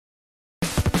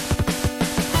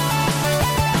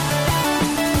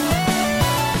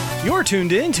You're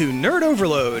tuned in to Nerd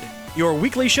Overload, your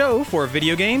weekly show for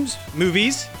video games,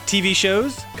 movies, TV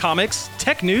shows, comics,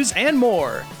 tech news, and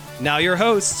more. Now your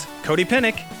hosts, Cody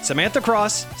Pennick, Samantha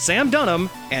Cross, Sam Dunham,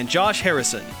 and Josh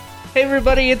Harrison. Hey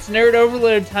everybody, it's Nerd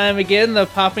Overload time again, the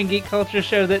pop and geek culture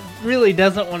show that really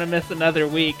doesn't want to miss another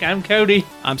week. I'm Cody.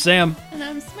 I'm Sam. And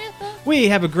I'm Samantha. We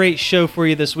have a great show for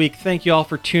you this week. Thank you all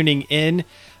for tuning in.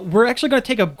 We're actually going to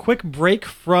take a quick break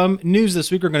from news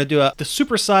this week. We're going to do the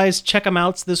supersized check 'em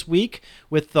outs this week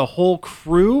with the whole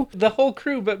crew. The whole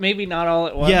crew, but maybe not all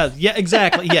at once. Yeah,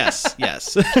 exactly. Yes.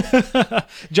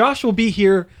 Josh will be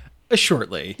here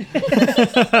shortly.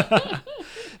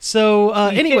 So,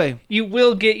 anyway. You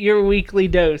will get your weekly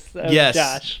dose of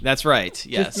Josh. That's right.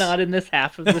 Yes. Just not in this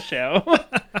half of the show.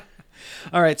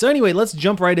 All right. So anyway, let's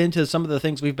jump right into some of the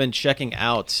things we've been checking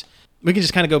out. We can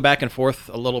just kind of go back and forth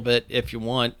a little bit if you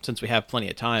want, since we have plenty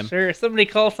of time. Sure. Somebody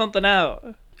call something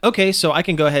out. Okay, so I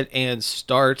can go ahead and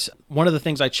start. One of the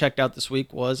things I checked out this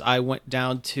week was I went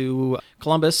down to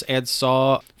Columbus and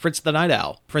saw Fritz the Night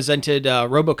Owl presented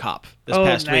RoboCop this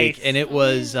past week, and it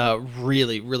was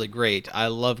really, really great. I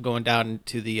love going down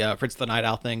to the Fritz the Night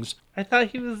Owl things. I thought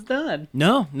he was done.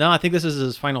 No, I think this is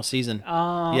his final season.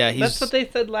 Oh, yeah, that's what they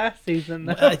said last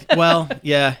season. Well,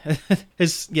 yeah,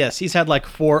 he's had like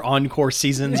 4 encore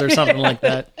seasons or something like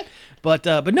that. But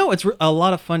no, it's a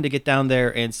lot of fun to get down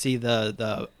there and see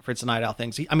the Fritz the Night Owl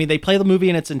things. I mean, they play the movie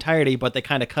in its entirety, but they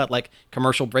kind of cut like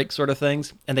commercial break sort of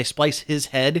things, and they splice his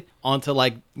head onto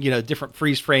like, different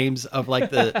freeze frames of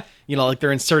like the, like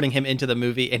they're inserting him into the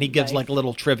movie, and he gives like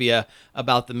little trivia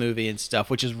about the movie and stuff,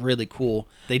 which is really cool.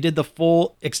 They did the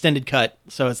full extended cut,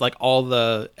 so it's like all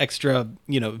the extra,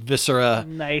 viscera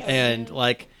and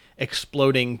like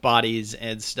exploding bodies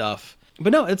and stuff.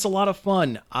 But no, it's a lot of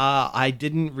fun. I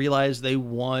didn't realize they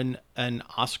won an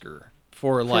Oscar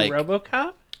for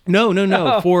RoboCop?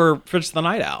 No, for Fritz the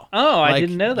Night Owl. Oh, I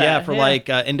didn't know that. Yeah, for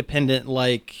independent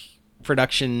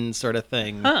production sort of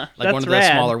thing. Huh, like one of the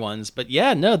smaller ones. But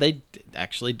yeah, no, they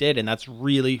actually did, and that's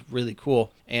really, really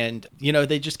cool. And,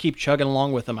 they just keep chugging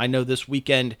along with them. I know this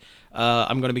weekend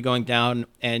I'm going to be going down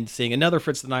and seeing another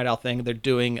Fritz the Night Owl thing. They're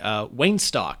doing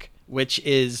Waynestock, which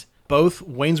is both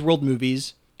Wayne's World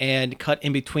movies, and cut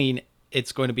in between,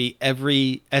 it's going to be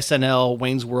every SNL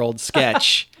Wayne's World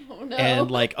sketch. Oh, no. And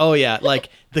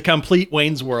the complete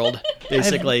Wayne's World,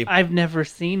 basically. I've never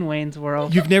seen Wayne's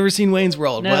World. You've never seen Wayne's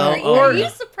World? No. Well, are you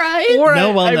surprised?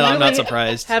 I'm not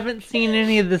surprised. Haven't seen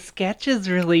any of the sketches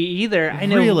really either. I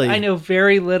know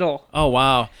very little. Oh,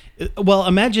 wow. Well,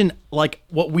 imagine like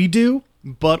what we do,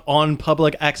 but on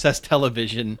public access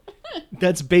television.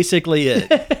 That's basically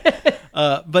it.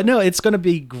 But no, it's going to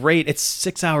be great. It's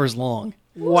 6 hours long.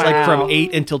 Wow. It's like from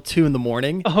 8 until 2 in the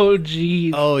morning. Oh,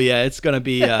 geez. Oh, yeah. It's going to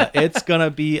be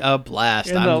a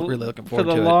blast. I'm really looking forward to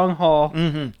it. For the long haul.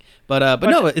 Mm-hmm. But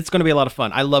no, it's going to be a lot of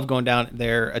fun. I love going down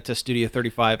there to Studio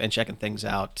 35 and checking things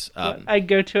out. I'd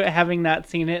go to it having not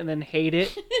seen it and then hate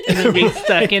it and then be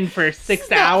stuck in for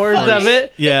 6 hours of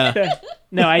it. Yeah.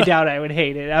 No, I doubt I would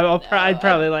hate it. I'd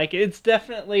probably like it. It's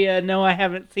definitely a no, I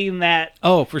haven't seen that.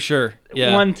 Oh, for sure.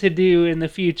 Yeah. One to do in the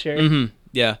future. Mm-hmm.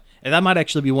 Yeah. And that might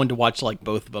actually be one to watch like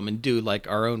both of them and do like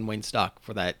our own Waynestock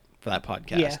for that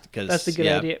podcast. Yeah, that's a good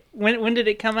idea. When did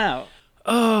it come out?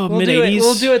 Oh, mid-80s.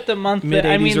 We'll do it the month.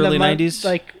 Mid-80s, early 90s.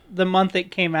 Like the month it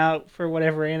came out for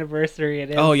whatever anniversry it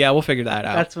is. Oh, yeah, we'll figure that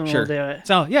out. That's when we'll do it.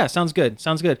 So, yeah, sounds good.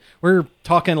 We're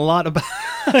talking a lot about...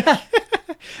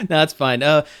 No, that's fine.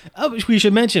 We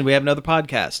should mention we have another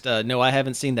podcast. No, I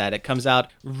haven't seen that. It comes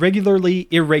out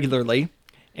irregularly.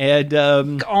 And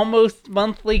almost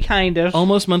monthly, kind of.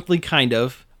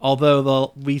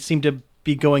 Although we seem to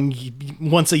be going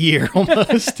once a year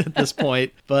almost at this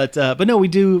point. But no, we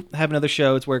do have another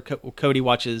show. It's where Cody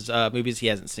watches movies he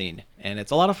hasn't seen, and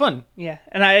it's a lot of fun. Yeah,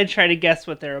 and I try to guess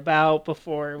what they're about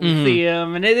before we see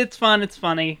them, and it's fun. It's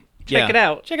funny. Check it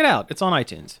out. Check it out. It's on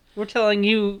iTunes. We're telling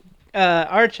you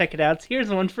our check it outs. Here's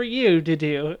one for you to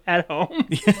do at home.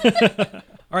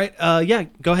 All right, yeah,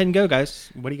 go ahead and go, guys.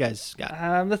 What do you guys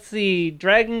got? Let's see.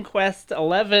 Dragon Quest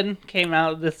XI came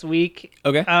out this week.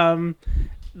 Okay.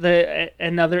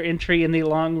 Another entry in the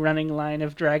long-running line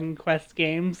of Dragon Quest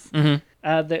games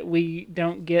that we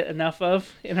don't get enough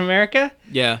of in America.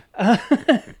 Yeah.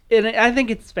 And I think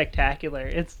it's spectacular.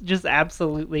 It's just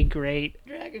absolutely great.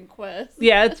 Dragon Quest.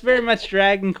 Yeah, it's very much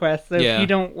Dragon Quest. So if you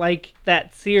don't like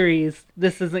that series,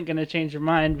 this isn't going to change your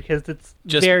mind because it's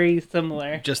very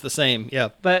similar. Just the same, yeah.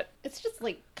 But it's just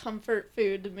like comfort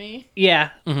food to me. Yeah,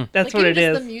 that's what it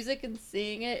is. The music and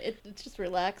seeing it's just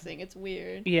relaxing. It's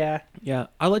weird. Yeah. Yeah,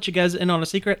 I'll let you guys in on a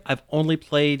secret. I've only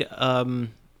played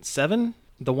 7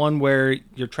 The one where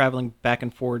you're traveling back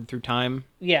and forward through time?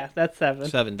 Yeah, that's 7.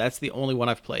 7. That's the only one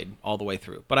I've played all the way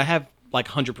through. But I have like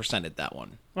 100%ed that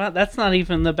one. Well, that's not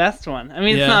even the best one. I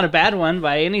mean, Yeah. it's not a bad one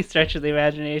by any stretch of the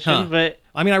imagination, but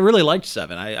I mean, I really liked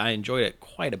 7. I enjoyed it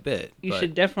quite a bit. you but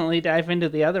should definitely dive into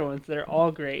the other ones. They're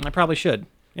all great. I probably should.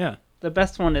 Yeah. The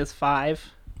best one is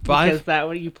 5. 5? Because that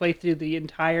way you play through the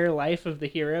entire life of the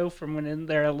hero from when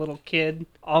they're a little kid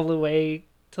all the way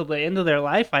till the end of their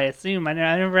life, I assume. I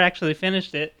never actually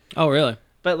finished it. Oh, really?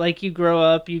 But, like, you grow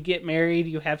up, you get married,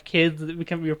 you have kids that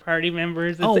become your party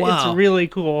members. It's, Oh, wow. It's really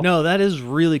cool. No, that is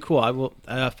really cool. I will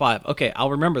 5. Okay,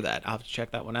 I'll remember that. I'll have to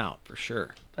check that one out for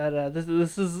sure. But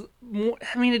this is more,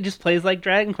 I mean, it just plays like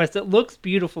Dragon Quest. It looks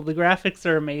beautiful. The graphics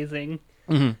are amazing.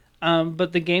 Mhm.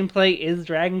 But the gameplay is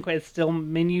Dragon Quest. Still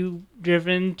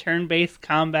menu-driven, turn-based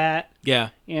combat. Yeah.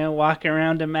 You know, walking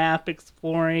around a map,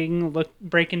 exploring,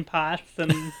 breaking pots,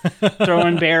 and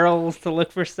throwing barrels to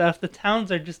look for stuff. The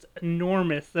towns are just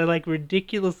enormous. They're like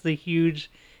ridiculously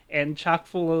huge and chock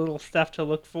full of little stuff to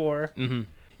look for. Mm-hmm.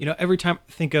 You know, every time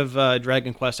I think of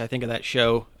Dragon Quest, I think of that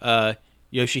show,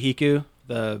 Yoshihiko,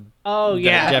 the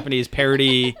Japanese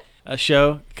parody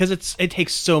show, because it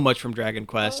takes so much from Dragon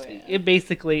Quest. Oh, yeah. It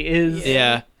basically is.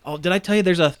 Yeah. Oh, did I tell you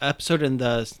there's a episode in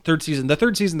the third season? The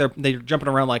third season, they're jumping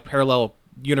around like parallel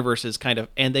universes, kind of,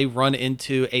 and they run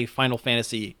into a Final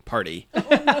Fantasy party.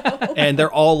 And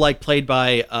they're all like played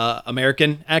by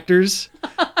American actors.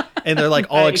 And they're like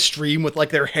all Nice. extreme with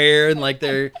like their hair, and like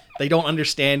they don't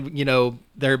understand, you know,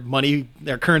 their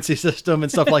currency system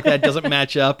and stuff like that doesn't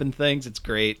match up and things. It's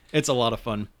great. It's a lot of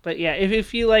fun. But yeah,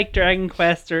 if you like Dragon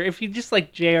Quest, or if you just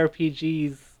like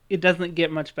JRPGs, it doesn't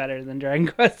get much better than Dragon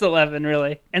Quest XI,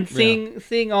 really. And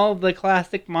seeing all the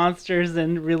classic monsters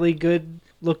and really good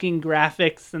looking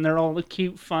graphics, and they're all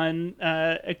cute, fun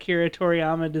Akira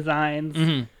Toriyama designs.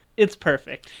 Mm-hmm. It's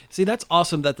perfect. See, that's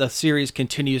awesome that the series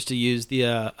continues to use the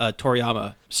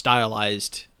Toriyama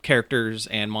stylized characters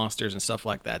and monsters and stuff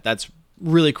like that. That's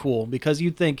really cool, because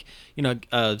you'd think, you know,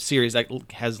 a series that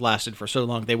has lasted for so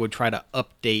long, they would try to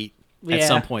update at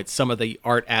some point some of the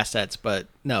art assets, but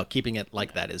no, keeping it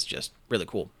like that is just really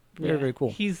cool. Very, very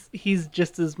cool. He's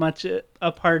just as much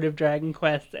a part of Dragon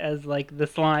Quest as like the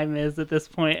slime is at this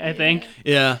point, I think.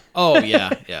 Yeah. Oh,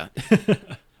 yeah, yeah.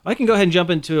 I can go ahead and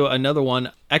jump into another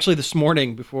one. Actually, this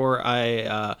morning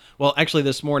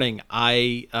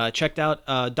I checked out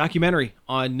a documentary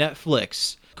on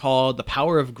Netflix called The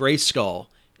Power of Grayskull.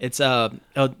 It's a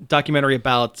documentary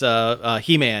about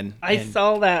He-Man. I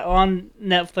saw that on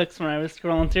Netflix when I was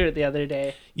scrolling through it the other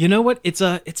day. You know what?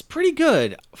 It's pretty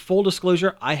good. Full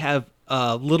disclosure, I have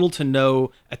little to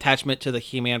no attachment to the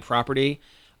He-Man property.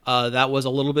 That was a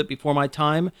little bit before my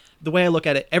time. The way I look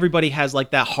at it, everybody has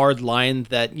like that hard line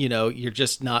that, you know, you're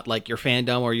just not like your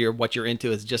fandom or what you're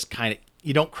into is just kind of,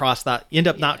 you don't cross that, you end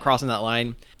up not crossing that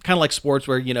line. Kind of like sports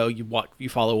where, you know, you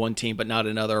follow one team but not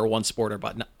another, or one sport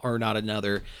or not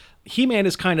another. He-Man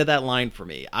is kind of that line for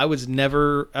me. I was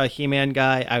never a He-Man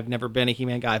guy. I've never been a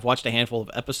He-Man guy. I've watched a handful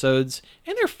of episodes,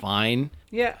 and they're fine.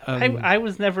 Yeah, I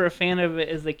was never a fan of it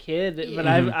as a kid, but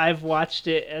I've watched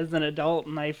it as an adult,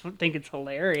 and I think it's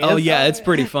hilarious. Oh yeah, it's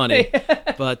pretty funny.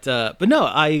 But no,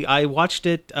 I watched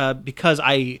it because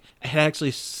I had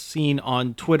actually seen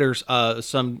on Twitter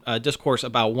some discourse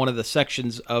about one of the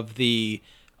sections of the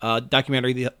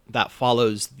documentary that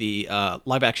follows the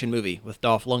live action movie with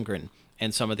Dolph Lundgren,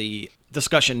 and some of the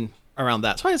discussion around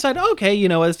that. So I decided, okay, you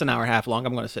know, it's an hour and a half long.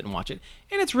 I'm going to sit and watch it.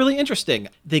 And it's really interesting.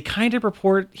 They kind of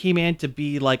purport He-Man to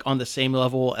be like on the same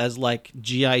level as like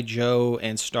G.I. Joe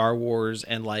and Star Wars,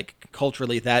 and like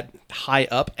culturally that high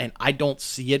up. And I don't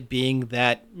see it being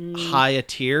that high a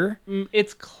tier.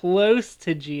 It's close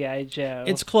to G.I. Joe.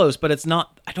 It's close, but it's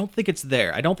not. I don't think it's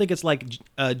there. I don't think it's like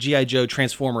G.I. Joe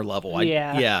Transformer level.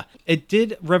 Yeah. It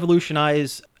did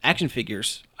revolutionize action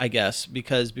figures, I guess,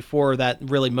 because before that,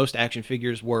 really most action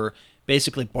figures were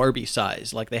basically Barbie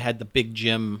size. Like they had the big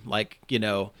Jim, like, you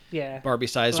know, Barbie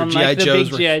size, or G.I.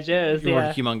 Joes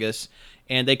were humongous,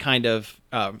 and they kind of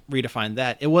redefined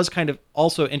that. It was kind of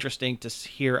also interesting to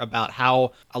hear about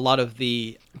how a lot of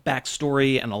the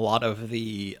backstory and a lot of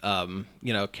the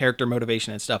you know, character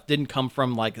motivation and stuff didn't come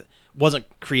from, like, wasn't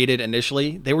created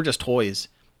initially. They were just toys.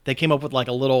 They came up with like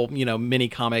a little, you know, mini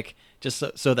comic just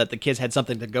so that the kids had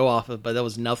something to go off of, but that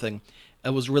was nothing. It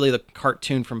was really the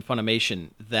cartoon from Funimation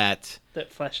that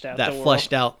fleshed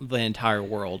out the entire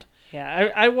world. Yeah,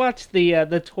 I watched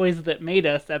the Toys That Made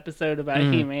Us episode about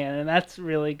He-Man, and that's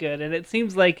really good. And it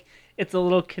seems like it's a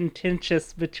little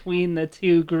contentious between the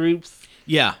two groups.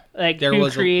 Yeah, like who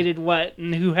created what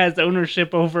and who has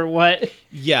ownership over what.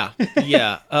 Yeah.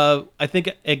 I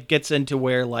think it gets into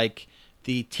where like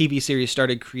the TV series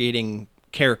started creating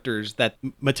characters that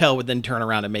Mattel would then turn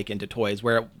around and make into toys,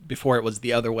 where before it was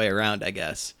the other way around, I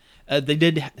guess. They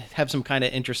did have some kind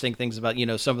of interesting things about,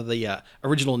 some of the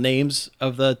original names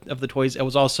of the toys. It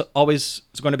was also always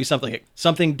going to be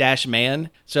something dash man.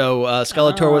 So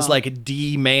Skeletor was like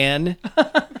D Man,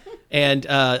 and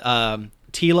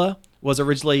Tila was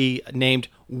originally named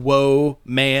Whoa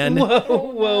Man.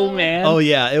 Whoa, man. Oh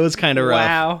yeah, it was kind of rough.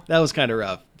 Wow. That was kind of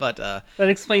rough. But that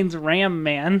explains Ram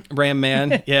Man. Ram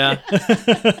Man, yeah.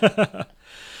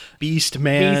 Beast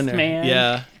Man. Beast Man.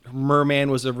 Yeah. Merman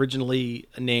was originally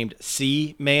named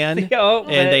Sea Man, Oh,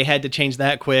 and they had to change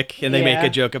that quick, and they make Yeah. a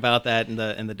joke about that in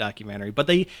the documentary. But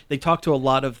they talked to a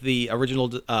lot of the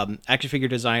original action figure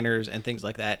designers and things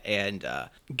like that, and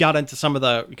got into some of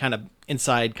the kind of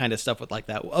inside kind of stuff with like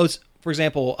that. For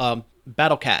example,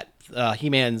 Battle Cat,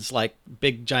 He-Man's like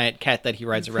big giant cat that he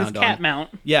rides around His cat on. mount.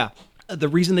 Yeah. The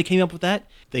reason they came up with that,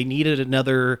 they needed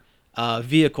another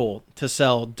vehicle to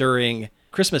sell during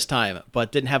Christmas time, but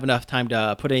didn't have enough time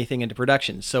to put anything into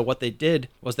production. So what they did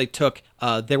was they took,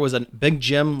 there was a Big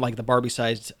Jim, like the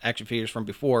Barbie-sized action figures from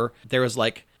before. There was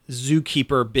like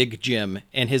Zookeeper Big Jim,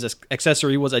 and his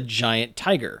accessory was a giant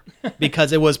tiger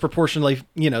because it was proportionally,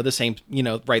 the same,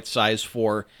 right size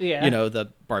for, the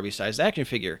Barbie-sized action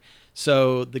figure.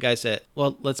 So the guy said,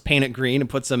 well, let's paint it green and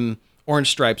put some orange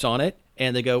stripes on it.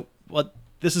 And they go, well,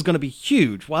 this is going to be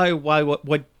huge.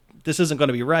 What, this isn't going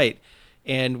to be right.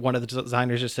 And one of the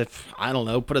designers just said, I don't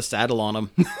know, put a saddle on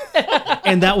him.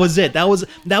 And that was it. That was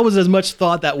as much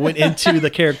thought that went into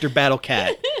the character Battle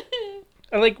Cat.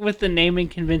 I like with the naming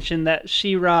convention that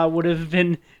She-Ra would have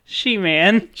been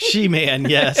She-Man. She-Man,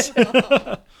 yes.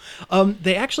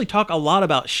 They actually talk a lot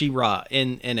about She-Ra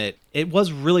in it. It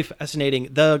was really fascinating.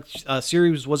 The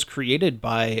series was created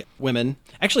by women.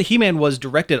 Actually, He-Man was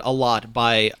directed a lot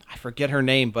by, I forget her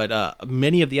name, but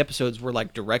many of the episodes were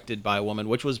like directed by a woman,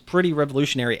 which was pretty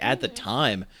revolutionary at the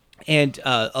time. And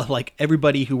like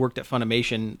everybody who worked at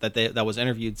Funimation that was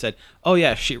interviewed said, "Oh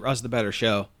yeah, She-Ra's the better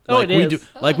show. Like, it is.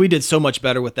 We did so much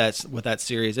better with that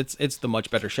series. It's the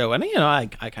much better show." And I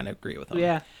kind of agree with them.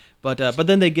 Yeah. But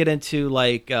then they get into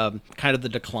like kind of the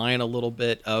decline a little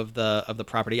bit of the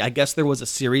property. I guess there was a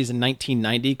series in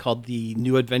 1990 called The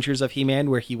New Adventures of He-Man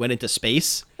where he went into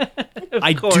space.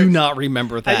 I course. do not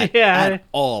remember that Yeah. at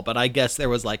all, but I guess there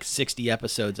was like 60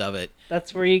 episodes of it.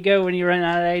 That's where you go when you run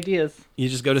out of ideas. You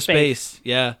just go to space.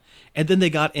 Yeah. And then they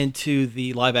got into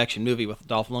the live action movie with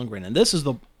Dolph Lundgren, and this is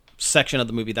the section of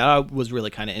the movie that I was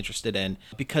really kind of interested in,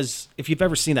 because if you've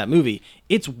ever seen that movie,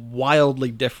 it's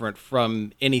wildly different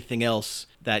from anything else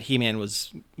that He-Man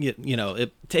was,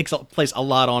 it takes place a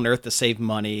lot on Earth to save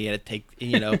money, and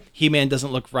He-Man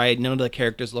doesn't look right, none of the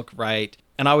characters look right.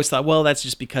 And I always thought, well, that's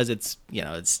just because it's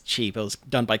cheap. It was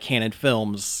done by Canon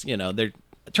Films, it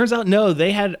turns out, no,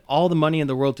 they had all the money in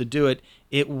the world to do it.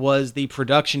 It was the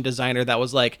production designer that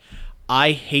was like,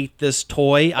 I hate this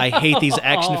toy. I hate these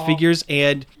action figures,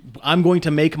 and I'm going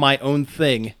to make my own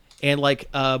thing. And like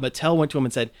Mattel went to him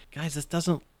and said, "Guys, this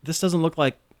doesn't look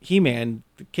like He-Man.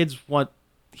 The kids want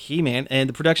He-Man." And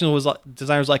the production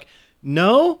designer was like,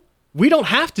 "No, we don't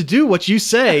have to do what you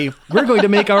say. We're going to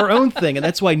make our own thing." And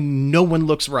that's why no one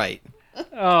looks right.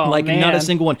 Oh, Like man. not a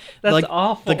single one. That's like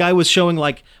awful. The guy was showing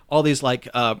like all these like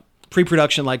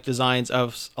pre-production like designs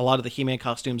of a lot of the He-Man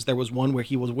costumes. There was one where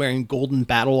he was wearing golden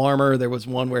battle armor. There was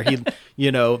one where he,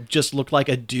 just looked like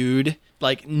a dude.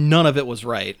 Like none of it was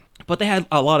right. But they had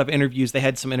a lot of interviews. They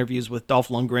had some interviews with Dolph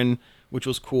Lundgren, which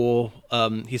was cool.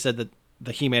 He said that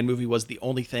the He-Man movie was the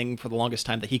only thing for the longest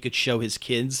time that he could show his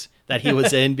kids that he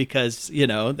was in because,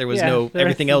 there was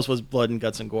everything else was blood and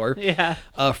guts and gore. Yeah.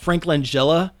 Frank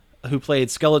Langella, who played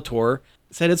Skeletor,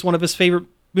 said it's one of his favorite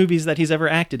movies that he's ever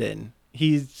acted in.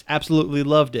 He's absolutely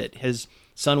loved it. His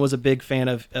son was a big fan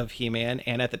of He-Man,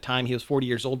 and at the time he was 40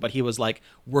 years old, but he was like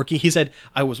working. He said,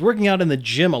 I was working out in the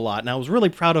gym a lot, and I was really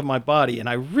proud of my body, and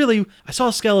I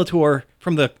saw Skeletor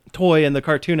from the toy and the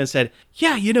cartoon and said,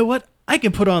 yeah, you know what? I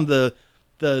can put on the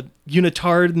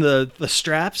unitard and the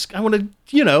straps. I want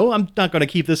to, I'm not going to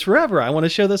keep this forever. I want to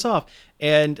show this off.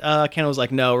 And Ken was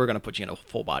like, no, we're going to put you in a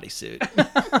full body suit.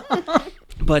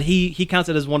 But he counts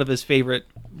it as one of his favorite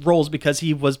roles because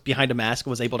he was behind a mask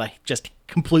and was able to just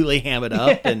completely ham it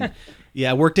up. And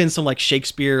worked in some like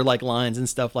Shakespeare like lines and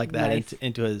stuff like that Nice.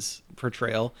 into his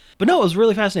portrayal. But no, it was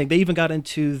really fascinating. They even got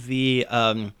into they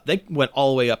went all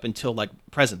the way up until like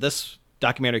present. This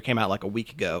documentary came out like a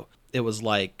week ago. It was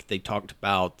like they talked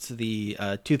about the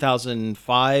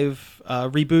 2005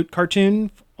 reboot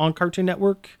cartoon on Cartoon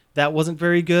Network. That wasn't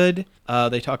very good.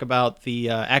 They talk about the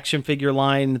action figure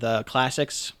line, the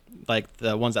classics, like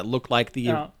the ones that look like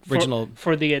the original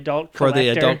for the adult for collector. the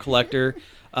adult collector.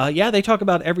 Yeah, they talk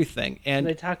about everything, and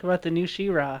They talk about the new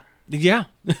She-Ra. yeah.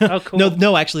 Oh, cool.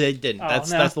 No, actually, they didn't. Oh,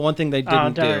 That's no. that's the one thing they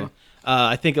didn't darn. do.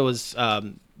 I think it was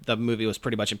the movie was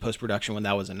pretty much in post production when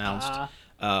that was announced.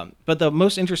 But the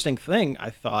most interesting thing I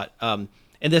thought, and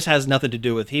this has nothing to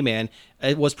do with He-Man,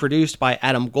 it was produced by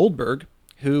Adam Goldberg,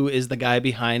 who is the guy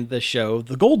behind the show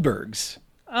The Goldbergs.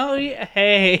 Oh, yeah.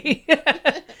 Hey.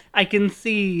 I can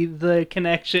see the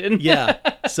connection. Yeah.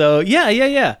 So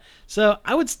yeah. So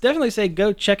I would definitely say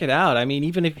go check it out. I mean,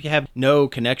 even if you have no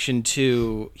connection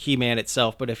to He-Man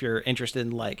itself, but if you're interested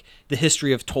in like the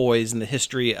history of toys and the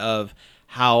history of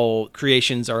how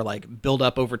creations are like build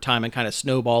up over time and kind of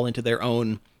snowball into their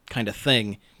own kind of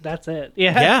thing. That's it.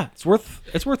 Yeah. Yeah, it's worth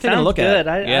taking a Sounds look good.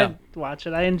 at. Yeah. I'd watch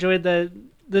it. I enjoyed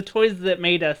the Toys That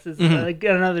Made Us is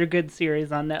another good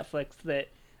series on Netflix that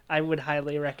I would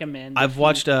highly recommend. I've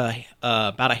watched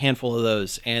about a handful of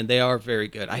those, and they are very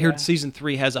good. I heard season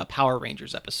 3 has a Power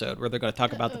Rangers episode where they're going to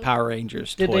talk about the Power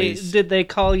Rangers toys. Did they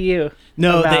call you?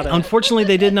 No, about they it? unfortunately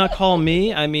they did not call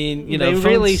me. I mean, you know, They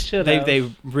really should have. They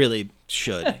really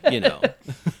should. You know,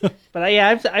 But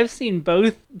yeah, I've seen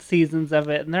both seasons of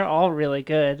it, and they're all really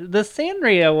good. The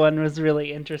Sanrio one was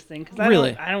really interesting because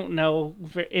I don't know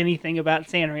anything about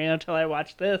Sanrio until I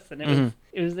watched this, and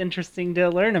it was interesting to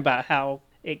learn about how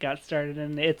it got started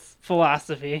and its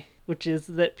philosophy, which is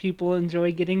that people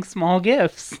enjoy getting small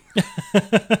gifts.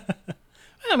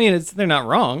 I mean, they're not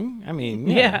wrong. I mean,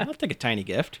 Yeah. I'll take a tiny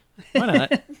gift. Why not?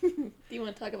 Do you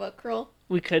want to talk about Kroll?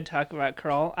 We could talk about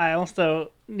Krull. I also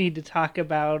need to talk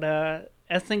about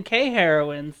SNK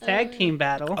Heroines Tag Team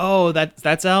Battle. Oh,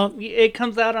 that's out. It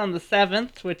comes out on the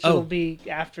 7th, which will be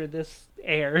after this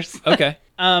airs. Okay.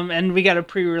 And we got a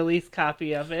pre-release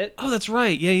copy of it. Oh, that's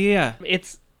right. Yeah.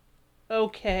 It's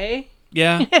okay.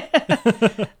 Yeah.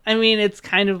 I mean, it's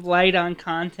kind of light on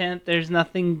content. There's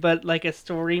nothing but like a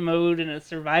story mode and a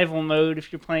survival mode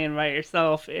if you're playing by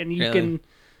yourself, and you can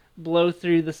blow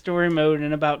through the story mode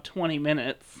in about 20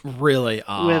 minutes Really?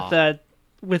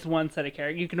 with one set of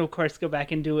characters. You can of course go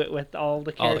back and do it with all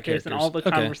the characters, and all the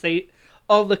Okay.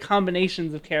 all the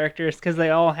combinations of characters, because they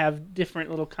all have different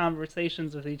little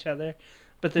conversations with each other.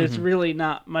 But there's really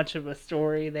not much of a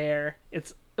story there.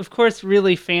 It's of course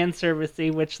really fan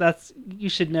servicey, which you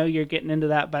should know you're getting into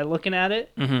that by looking at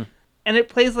it. Mm-hmm. And it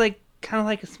plays kind of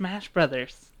like a Smash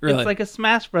Brothers. Really? It's like a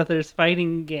Smash Brothers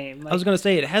fighting game. I was going to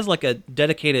say, it has like a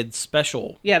dedicated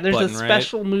special There's button, a right?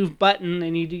 special move button,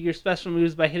 and you do your special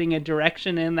moves by hitting a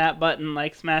direction in that button,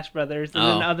 like Smash Brothers. And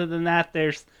then other than that,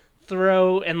 there's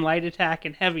throw and light attack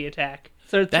and heavy attack.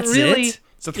 So it's That's really it?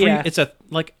 It's a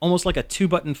like almost like a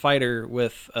 2-button fighter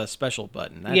with a special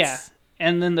button.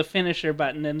 and then the finisher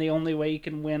button, and the only way you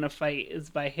can win a fight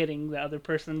is by hitting the other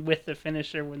person with the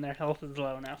finisher when their health is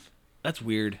low enough. That's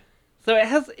weird. So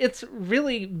it's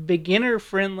really beginner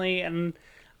friendly, and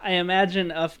I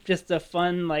imagine just a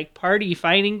fun like party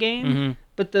fighting game.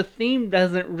 But the theme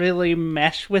doesn't really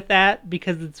mesh with that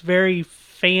because it's very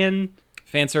fan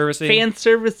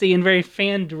servicey and very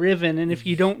fan driven. And if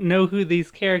you don't know who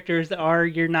these characters are,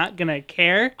 you're not gonna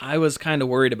care. I was kind of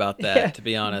worried about that, to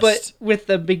be honest. But with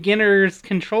the beginner's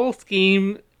control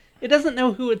scheme, it doesn't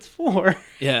know who it's for.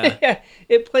 Yeah.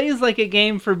 It plays like a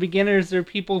game for beginners or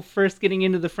people first getting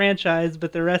into the franchise,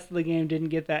 but the rest of the game didn't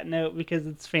get that note because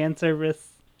it's fan service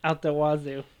out the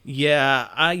wazoo. Yeah,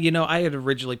 I had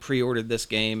originally pre-ordered this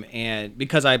game, and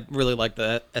because I really like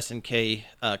the SNK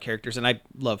characters, and I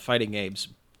love fighting games,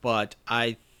 but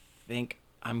I think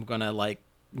I'm gonna like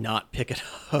not pick it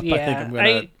up. Yeah, I think I'm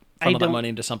gonna funnel that money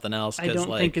into something else. I don't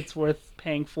think it's worth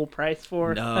paying full price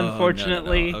for. No,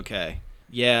 unfortunately. No. Okay.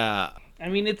 Yeah. I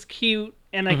mean, it's cute,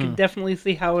 and I could definitely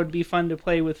see how it would be fun to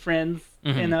play with friends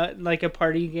in a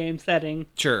party game setting.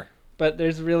 Sure. But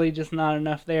there's really just not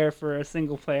enough there for a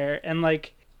single player. And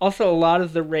like also a lot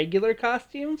of the regular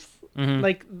costumes,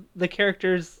 like the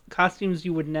characters' costumes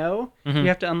you would know, you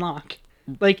have to unlock.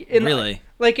 Like in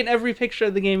every picture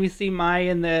of the game, you see Mai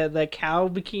in the cow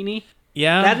bikini.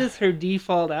 Yeah. That is her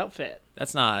default outfit.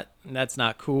 That's not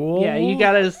cool. Yeah, you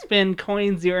gotta spend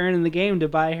coins you earn in the game to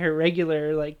buy her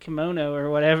regular like kimono or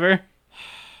whatever.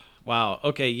 Wow.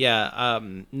 Okay. Yeah.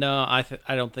 No,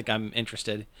 I don't think I'm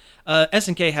interested.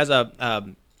 SNK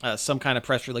has some kind of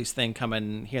press release thing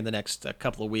coming here in the next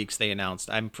couple of weeks. They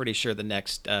announced. I'm pretty sure the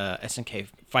next SNK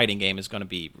fighting game is going to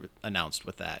be announced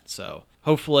with that. So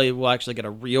hopefully we'll actually get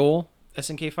a real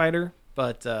SNK fighter.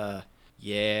 But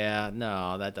yeah,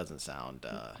 no, that doesn't sound.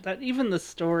 That even the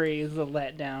story is a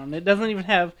letdown. It doesn't even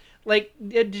have like.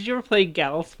 Did you ever play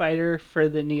Gallus Fighter for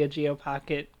the Neo Geo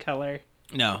Pocket Color?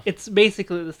 No. It's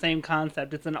basically the same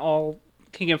concept. It's an all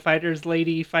King of Fighters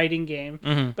lady fighting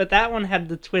game. But that one had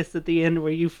the twist at the end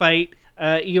where you fight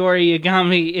Iori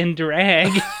Yagami in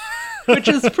drag, which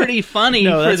is pretty funny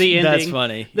No, for the ending. that's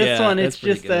funny. This Yeah, one, that's it's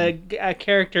pretty just good. a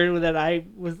character that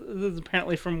this is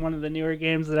apparently from one of the newer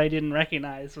games that I didn't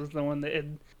recognize, was the one that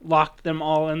had locked them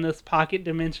all in this pocket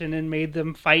dimension and made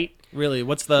them fight. Really,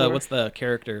 what's Sure. the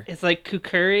character? It's like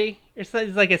Kukuri, or something.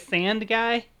 He's like a sand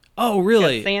guy. Oh, Got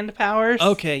really? sand powers.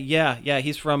 Okay, yeah.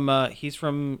 He's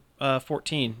from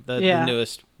 14, the Yeah.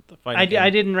 newest fighting I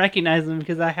game. didn't recognize him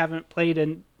because I haven't played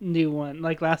a new one.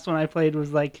 Like, last one I played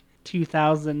was like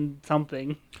 2000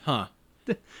 something. Huh.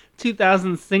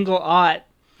 2000 single aught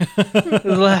was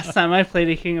the last time I played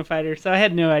a King of Fighters, so I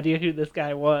had no idea who this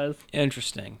guy was.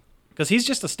 Interesting. Because he's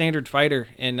just a standard fighter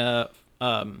in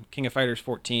King of Fighters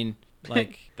 14.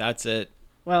 Like, that's it.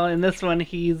 Well, in this one,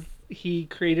 he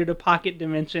created a pocket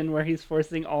dimension where he's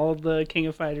forcing all the King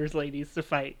of Fighters ladies to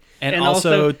fight. And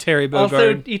also Terry Bogard.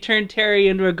 Also, he turned Terry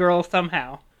into a girl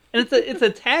somehow. And it's a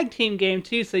tag team game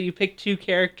too, so you pick two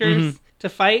characters to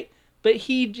fight, but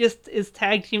he just is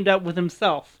tag teamed up with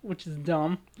himself, which is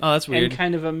dumb. Oh, that's weird. And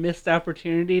kind of a missed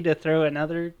opportunity to throw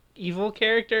another evil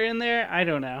character in there. I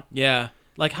don't know. Yeah.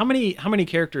 Like, how many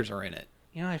characters are in it?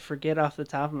 You know, I forget off the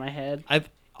top of my head.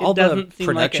 All the doesn't seem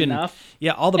like production, enough.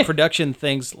 Yeah, all the production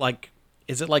things, like,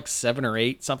 is it like 7 or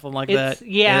 8, something like It's- that?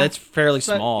 yeah. That's fairly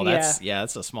So- small. yeah.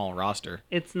 That's a small roster.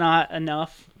 It's not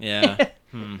enough. Yeah.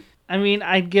 I mean,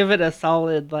 I'd give it a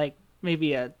solid, like,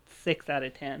 maybe a 6 out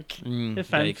of 10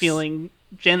 if I'm Yikes. feeling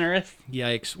generous.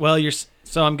 Yikes. Well,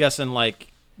 so I'm guessing, like,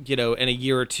 in a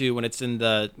year or two when it's in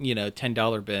the,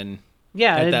 $10 bin.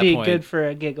 Yeah, At it'd that be point. good for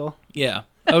a giggle. Yeah.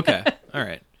 Okay. All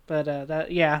right. But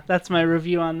that's my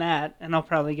review on that, and I'll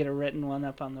probably get a written one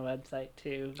up on the website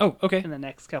too Oh, okay. in the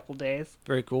next couple days.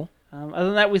 Very cool. Other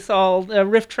than that, we saw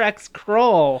Rift Tracks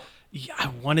Crawl. Yeah, I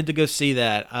wanted to go see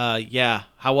that. Yeah.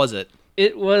 How was it?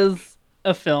 It was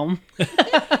a film.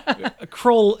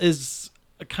 Kroll is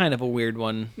a kind of a weird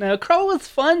one. No, Crawl was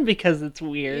fun because it's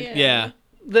weird. Yeah.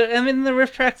 The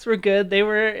Rift Tracks were good. They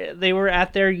were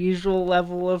at their usual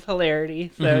level of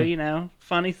hilarity. So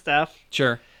funny stuff.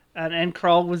 Sure. And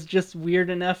Crawl was just weird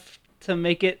enough to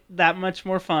make it that much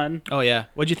more fun. Oh, yeah.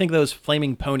 What'd you think of those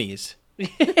flaming ponies?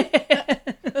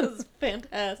 That was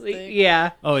fantastic.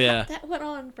 Yeah. Oh, yeah. That went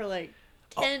on for like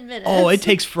 10 minutes. Oh, it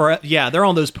takes forever. Yeah, they're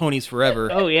on those ponies forever.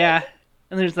 Oh yeah.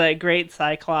 And there's that great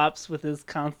Cyclops with his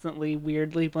constantly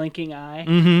weirdly blinking eye.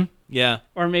 Mm-hmm. Yeah.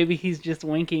 Or maybe he's just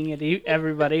winking at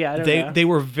everybody. I don't know. They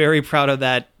were very proud of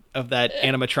that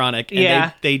animatronic, and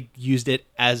Yeah. they used it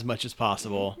as much as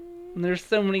possible. And there's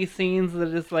so many scenes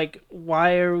that it's like,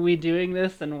 why are we doing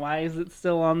this and why is it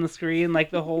still on the screen?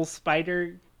 Like the whole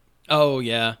spider Oh,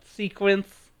 yeah. sequence.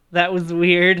 That was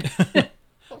weird.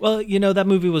 Well, that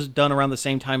movie was done around the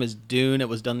same time as Dune. It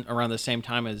was done around the same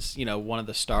time as, one of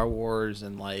the Star Wars,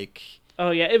 and like...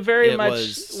 Oh yeah, it very It much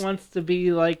was- wants to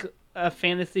be like a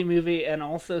fantasy movie and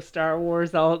also Star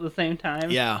Wars all at the same time.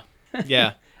 Yeah.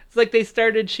 Yeah. It's like they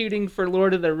started shooting for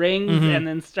Lord of the Rings, Mhm. and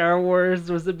then Star Wars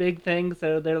was a big thing,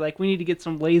 so they're like, we need to get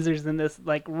some lasers in this,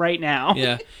 like, right now.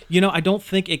 Yeah. I don't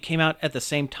think it came out at the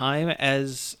same time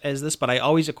as this, but I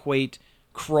always equate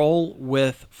Kroll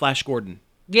with Flash Gordon.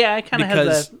 Yeah, I kind of have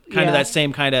Because the... kind of that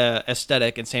same kind of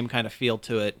aesthetic and same kind of feel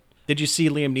to it. Did you see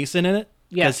Liam Neeson in it?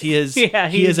 Yes. He is Yeah,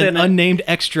 he he's is an in it. unnamed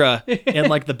extra in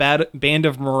like the band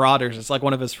of Marauders. It's like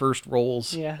one of his first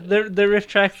roles. Yeah, the Rift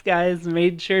Tracks guys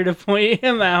made sure to point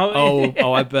him out.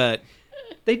 Oh, I bet.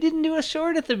 They didn't do a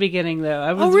short at the beginning, though.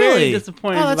 I was Oh, really? very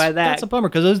disappointed Oh, by that. That's a bummer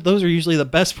because those are usually the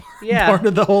best Yeah. part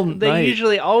of the whole They night.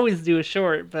 usually always do a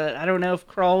short, but I don't know if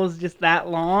Crawl was just that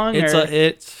long. It's or...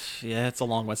 it's a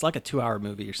long one. It's like a 2-hour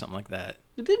movie or something like that.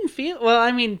 It didn't feel... Well,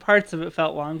 I mean, parts of it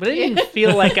felt long, but it didn't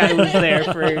feel like I was there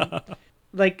for...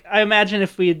 Like, I imagine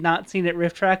if we had not seen it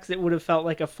Rift Tracks, it would have felt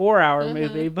like a 4-hour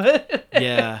movie, but...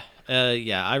 Yeah.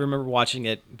 Yeah, I remember watching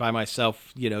it by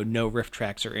myself, no riff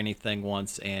tracks or anything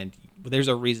once, and there's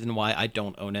a reason why I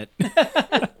don't own it.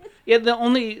 Yeah, the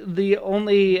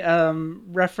only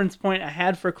reference point I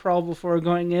had for Crawl before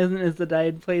going in is that I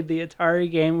had played the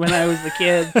Atari game when I was a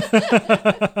kid.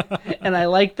 And I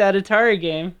liked that Atari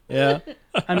game. Yeah.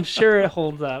 I'm sure it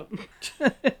holds up.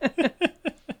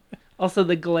 Also,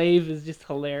 the glaive is just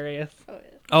hilarious.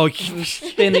 Oh, yeah. Oh,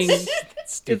 Spinning.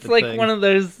 stupid It's like thing. one of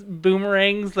those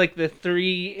boomerangs, like the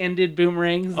 3-ended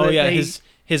boomerangs. Oh that yeah, they,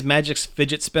 his magic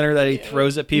fidget spinner that he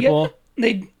throws at people.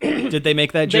 they Did they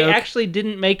make that they joke? actually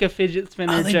didn't make a fidget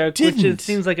spinner Oh, they joke, which didn't.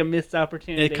 seems like a missed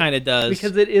opportunity. It kind of does.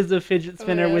 Because it is a fidget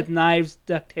spinner yeah. with knives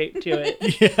duct taped to it.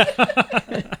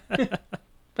 yeah.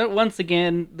 But once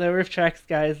again, the Riff Tracks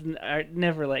guys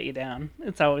never let you down.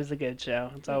 It's always a good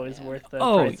show. It's always worth the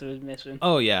price of admission.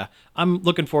 Oh yeah, I'm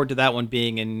looking forward to that one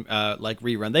being in like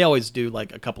rerun. They always do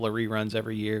like a couple of reruns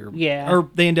every year. Yeah. Or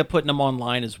they end up putting them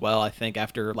online as well. I think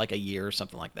after like a year or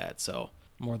something like that. So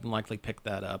more than likely pick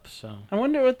that up. So I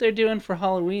wonder what they're doing for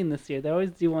Halloween this year. They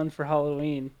always do one for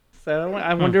Halloween. So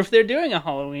I wonder if they're doing a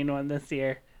Halloween one this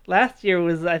year. Last year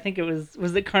was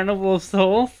it Carnival of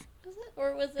Souls? Was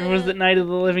it? Or was it Night of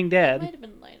the Living Dead? It might have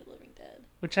been Night of the Living Dead.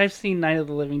 Which I've seen Night of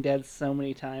the Living Dead so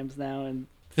many times now in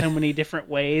so many different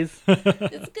ways.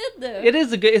 It's good though.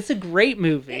 It's a great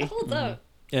movie. It holds up.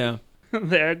 yeah,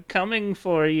 They're coming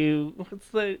for you. What's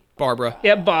the Barbara.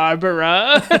 Yeah,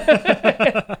 Barbara.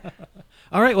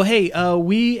 All right, well, hey,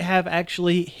 we have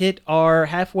actually hit our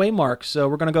halfway mark, so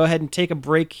we're going to go ahead and take a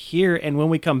break here, and when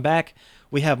we come back,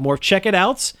 we have more Check It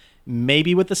Outs,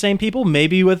 maybe with the same people,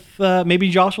 maybe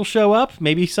Josh will show up,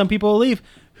 maybe some people will leave.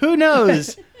 Who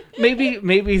knows?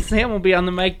 Maybe Sam will be on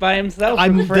the mic by himself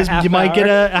for a half You might hour. get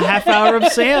a half hour of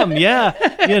Sam, yeah.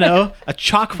 A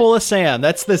chock full of Sam.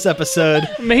 That's this episode.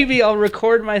 Maybe I'll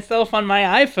record myself on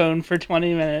my iPhone for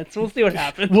 20 minutes. We'll see what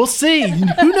happens. We'll see.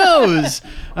 Who knows?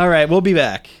 All right, we'll be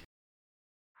back.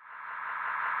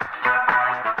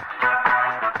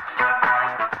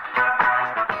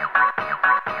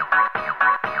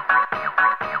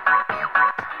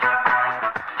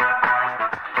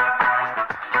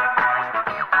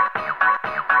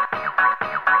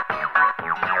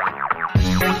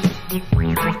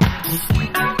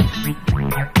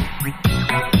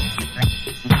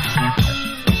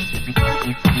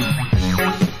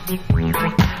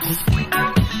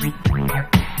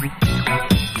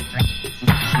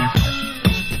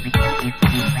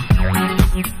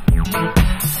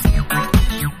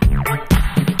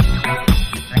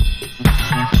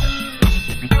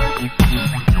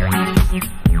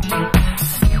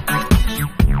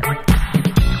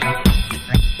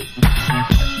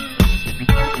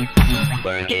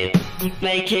 Work it,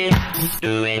 make it,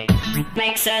 do it,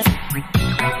 makes us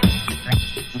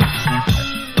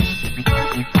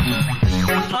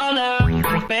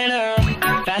harder, better,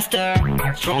 faster,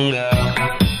 stronger.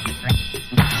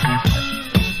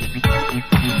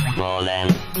 More than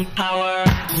power,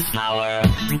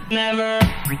 never.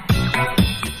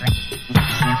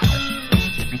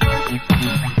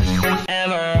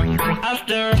 Ever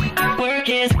after work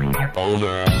is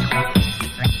over.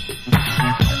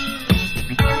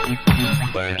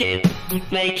 Work it,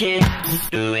 make it,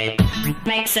 do it,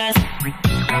 makes us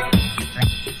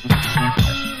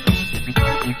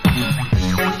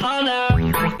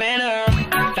harder, better,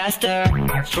 faster,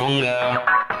 stronger.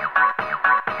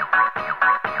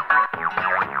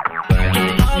 Work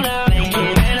it harder, make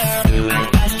it better, do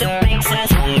it faster, makes us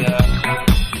stronger.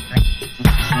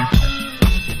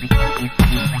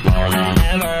 More than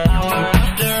ever, hour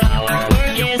after hour,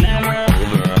 work is never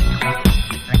over.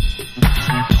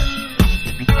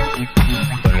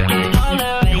 Work it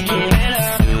harder, make it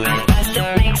better, do it faster,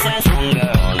 makes us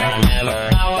stronger. More than ever,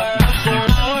 hour after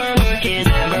hour, work is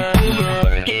never over.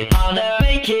 Work it harder,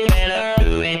 make it better,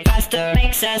 do it faster,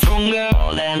 makes us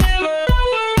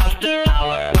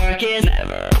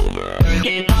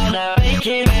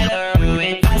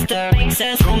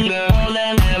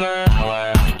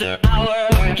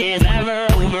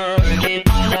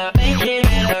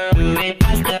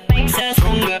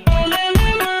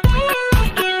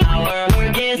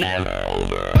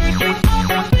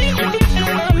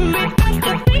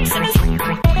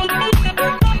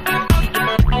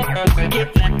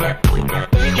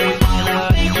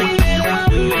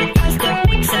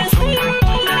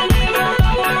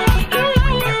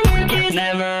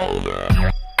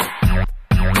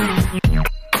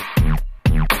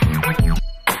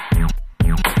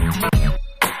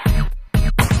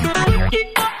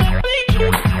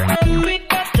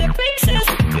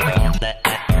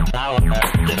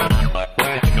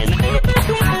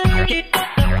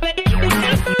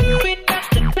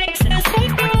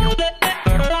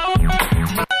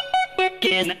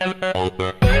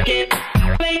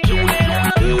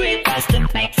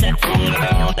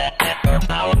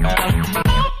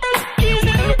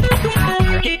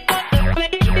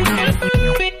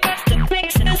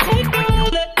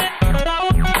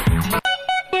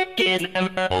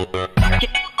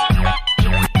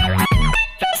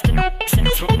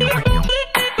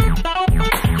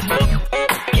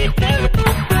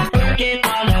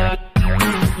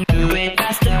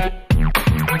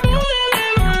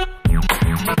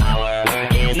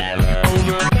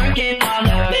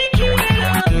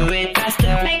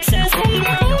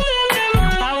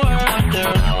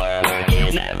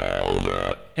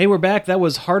we're back. That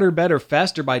was Harder, Better,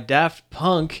 Faster by Daft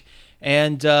Punk.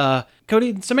 And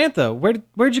Cody and Samantha,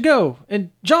 where'd you go?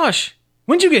 And Josh,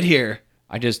 when'd you get here?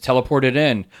 I just teleported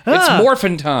in. It's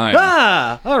morphin' time.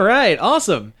 All right,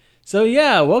 awesome. So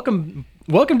yeah, welcome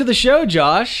to the show,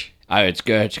 Josh. It's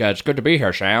good. It's good to be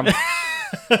here, Sam.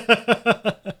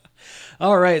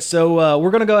 All right, so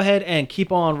we're gonna go ahead and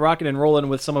keep on rocking and rolling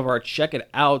with some of our check it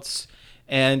outs.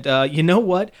 And you know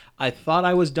what? I thought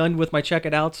I was done with my check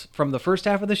it outs from the first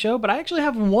half of the show, but I actually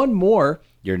have one more.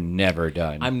 You're never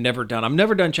done. I'm never done. I'm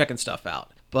never done checking stuff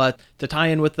out. But to tie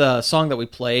in with the song that we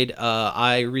played,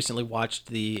 I recently watched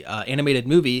the animated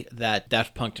movie that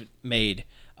Daft Punk made.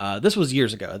 This was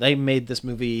years ago. They made this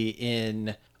movie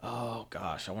in, I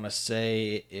want to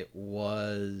say it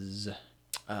was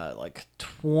like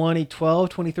 2012,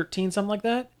 2013, something like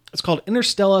that. It's called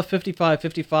Interstellar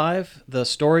 5555, the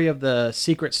story of the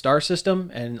secret star system,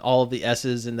 and all of the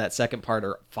S's in that second part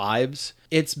are 5s.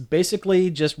 It's basically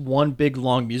just one big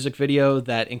long music video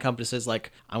that encompasses,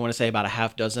 like, I want to say about a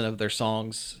half dozen of their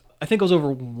songs. I think it was over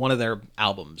one of their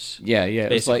albums. Yeah.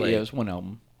 It was one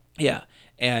album. Yeah,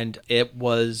 and it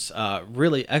was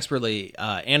really expertly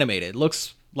animated. It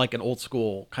looks like an old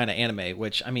school kind of anime,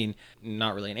 which, I mean,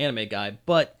 not really an anime guy,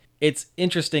 but it's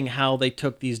interesting how they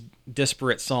took these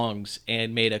disparate songs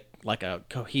and made a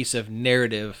cohesive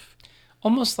narrative.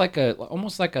 Almost like a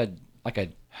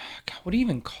God, what do you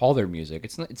even call their music?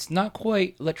 It's not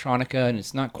quite electronica and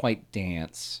it's not quite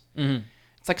dance. Mm-hmm.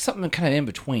 It's like something kind of in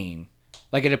between.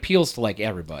 Like it appeals to like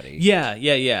everybody.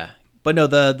 Yeah. But no,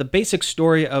 the basic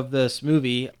story of this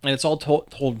movie, and it's all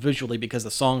told visually because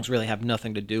the songs really have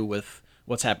nothing to do with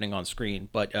what's happening on screen.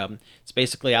 But it's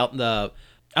basically out in the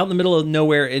middle of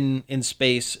nowhere in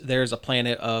space. There's a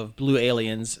planet of blue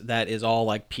aliens that is all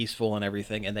like peaceful and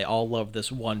everything, and they all love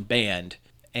this one band.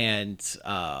 And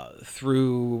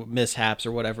through mishaps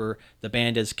or whatever, the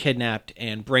band is kidnapped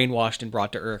and brainwashed and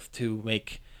brought to Earth to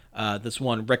make this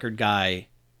one record guy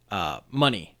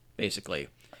money, basically.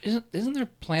 Isn't their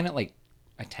planet like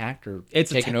attacked or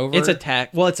it's taken over? It's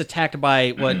attacked. Well, it's attacked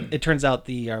by what it turns out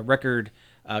the record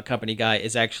company guy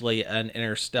is actually an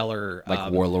interstellar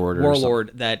like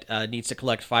warlord that needs to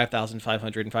collect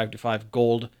 5,555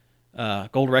 gold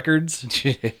records.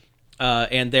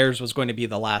 And theirs was going to be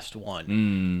the last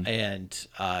one. And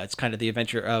it's kind of the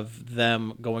adventure of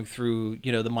them going through,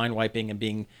 the mind wiping and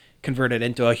being converted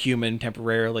into a human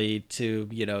temporarily to,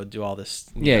 do all this.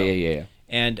 Yeah.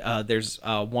 And there's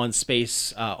one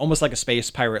space, almost like a space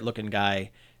pirate looking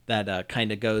guy that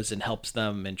kind of goes and helps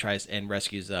them and tries and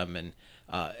rescues them. And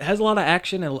it has a lot of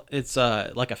action, and it's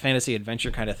like a fantasy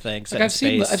adventure kind of thing. Like I've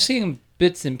seen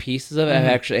bits and pieces of it.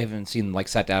 Mm-hmm. I haven't seen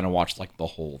sat down and watched the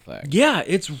whole thing. Yeah,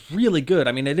 it's really good.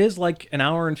 I mean, it is like an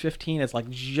hour and 15. It's like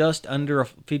just under a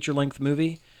feature length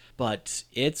movie, but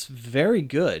it's very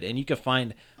good, and you can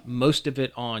find most of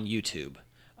it on YouTube.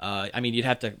 I mean, you'd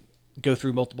have to go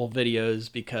through multiple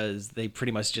videos because they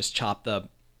pretty much just chop the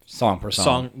song per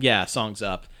song. Songs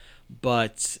up.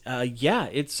 But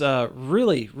it's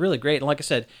really, really great. And like I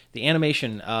said, the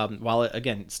animation, while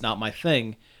it's not my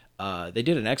thing, they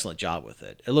did an excellent job with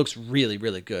it. It looks really,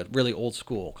 really good. Really old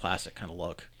school, classic kind of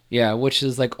look. Yeah, which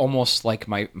is almost like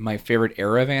my favorite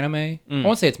era of anime. I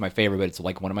won't say it's my favorite, but it's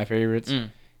like one of my favorites.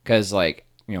 Because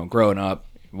growing up,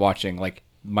 watching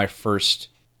my first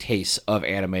taste of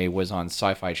anime was on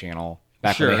Sci-Fi Channel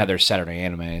back when they had their Saturday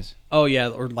animes. Oh yeah,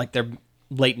 or like their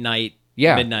late night.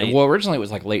 Yeah, midnight. Well, originally it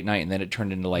was late night, and then it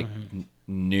turned into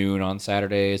noon on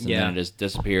Saturdays, and then it just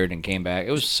disappeared and came back.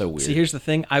 It was so weird. See, here's the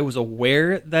thing: I was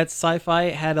aware that Sci-Fi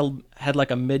had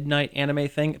like a midnight anime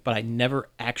thing, but I never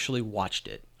actually watched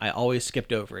it. I always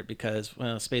skipped over it because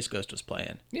Space Ghost was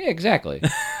playing. Yeah, exactly.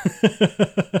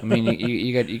 I mean,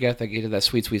 you got to get to that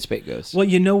sweet Space Ghost. Well,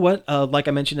 you know what? Like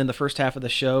I mentioned in the first half of the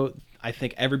show, I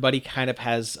think everybody kind of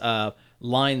has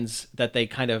lines that they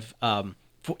kind of.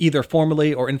 Either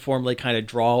formally or informally kind of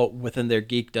draw within their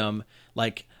geekdom,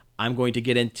 like, I'm going to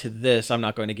get into this, I'm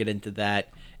not going to get into that.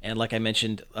 And like I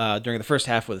mentioned during the first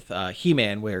half with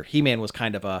He-Man, where He-Man was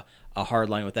kind of a hard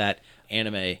line with that,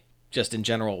 anime just in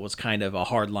general was kind of a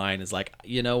hard line. Is like,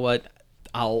 you know what,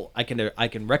 I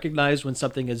can recognize when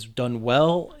something is done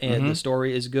well and the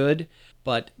story is good,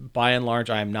 but by and large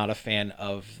I am not a fan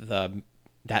of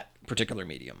that particular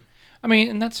medium. I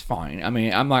mean, and that's fine. I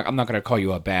mean, I'm not going to call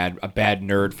you a bad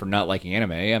nerd for not liking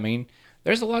anime. I mean,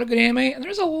 there's a lot of good anime and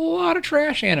there's a lot of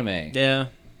trash anime. Yeah.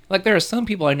 Like there are some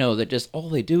people I know that just all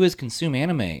they do is consume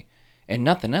anime and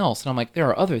nothing else. And I'm like, there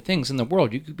are other things in the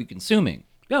world you could be consuming.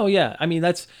 Oh yeah. I mean,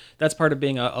 that's part of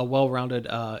being a well-rounded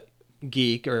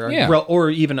geek or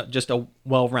even just a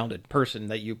well-rounded person,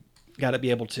 that you got to be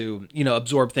able to,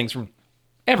 absorb things from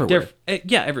everywhere.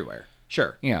 Yeah, everywhere.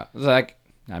 Sure. Yeah, like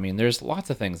I mean, there's lots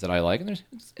of things that I like, and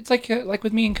it's like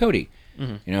with me and Cody.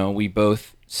 You know, we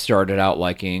both started out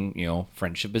liking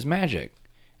Friendship is Magic,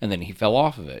 and then he fell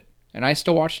off of it, and I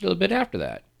still watched it a little bit after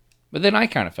that, but then I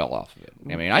kind of fell off of it.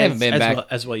 I mean, I haven't been back.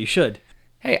 As well you should.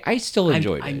 Hey, I still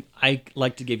enjoyed it. I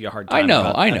like to give you a hard I time know.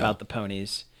 about the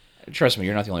ponies. Trust me,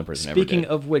 you're not the only person Speaking ever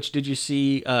did. of which, did you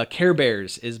see Care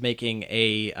Bears is making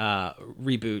a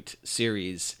reboot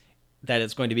series that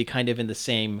is going to be kind of in the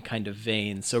same kind of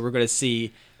vein? So we're going to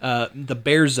see the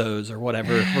Bearzos or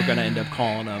whatever we're going to end up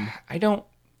calling them. I don't.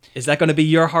 Is that going to be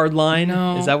your hard line?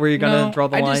 No. Is that where you're going to draw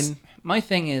the line? My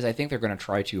thing is, I think they're going to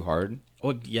try too hard,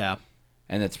 Well, yeah.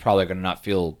 and it's probably going to not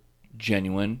feel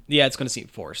genuine. Yeah, it's going to seem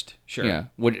forced. Sure. Yeah,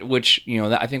 which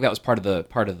I think that was part of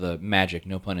the magic,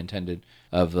 no pun intended,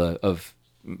 of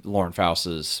Lauren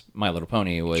Faust's My Little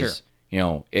Pony was,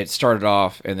 Sure. It started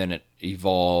off and then it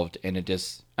evolved and it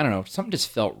just, I don't know, something just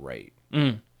felt right.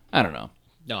 I don't know.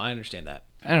 No, I understand that.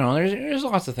 I don't know. There's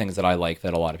lots of things that I like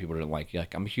that a lot of people didn't like.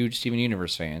 Like I'm a huge Steven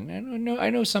Universe fan. I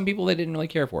know some people that didn't really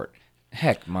care for it.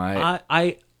 Heck,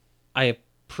 I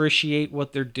appreciate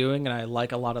what they're doing, and I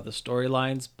like a lot of the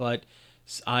storylines, but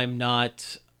I'm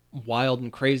not wild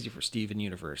and crazy for Steven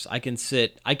Universe. I can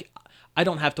sit. I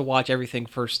don't have to watch everything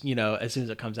first. As soon as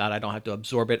it comes out, I don't have to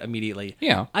absorb it immediately.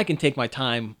 Yeah. I can take my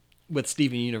time with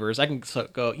Steven Universe. I can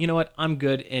go. You know what? I'm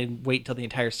good, and wait till the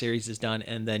entire series is done,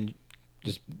 and then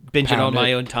just binge it on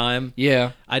my own time.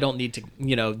 Yeah. I don't need to,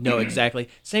 know exactly.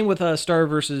 Same with Star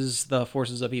versus the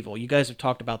Forces of Evil. You guys have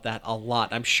talked about that a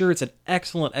lot. I'm sure it's an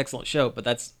excellent, excellent show, but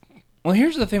that's... Well,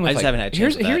 here's the thing with I just haven't had a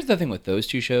chance with that. here's the thing with those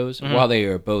two shows. While they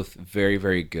are both very,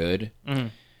 very good,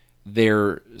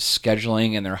 their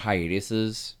scheduling and their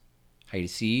hiatuses,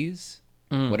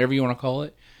 whatever you want to call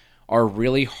it, are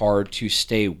really hard to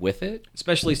stay with it.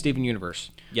 Especially Steven Universe.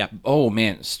 Yeah. Oh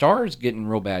man, Star's getting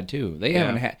real bad too. They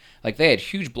haven't had they had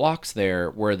huge blocks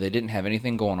there where they didn't have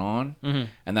anything going on, and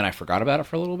then I forgot about it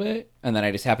for a little bit, and then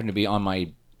I just happened to be on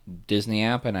my Disney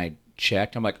app and I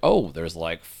checked. I'm like, oh, there's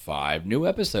like 5 new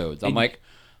episodes. I'm like,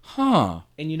 huh.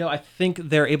 And I think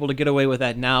they're able to get away with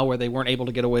that now, where they weren't able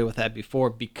to get away with that before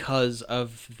because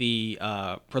of the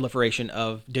proliferation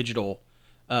of digital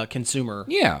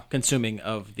consuming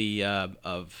of the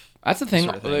of. That's the thing.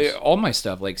 Sort of things. All my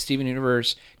stuff, like Steven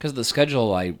Universe, because of the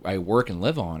schedule I work and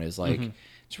live on, is like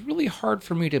it's really hard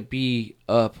for me to be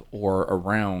up or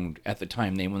around at the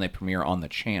time when they premiere on the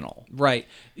channel. Right.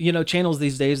 Channels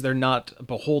these days, they're not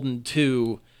beholden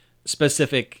to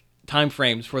specific time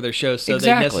frames for their shows, so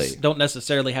Exactly. they don't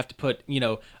necessarily have to put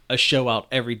a show out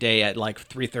every day at like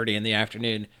 3:30 in the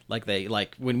afternoon like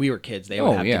when we were kids they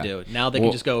would have to do. Now they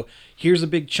can just go, here's a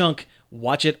big chunk,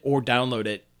 watch it or download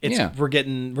it. We're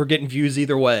getting views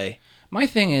either way. My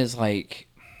thing is like,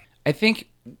 I think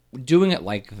doing it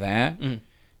like that,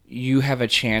 you have a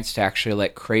chance to actually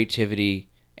let creativity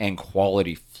and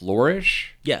quality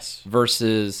flourish. Yes.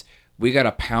 Versus we got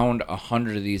to pound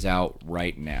 100 of these out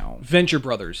right now. Venture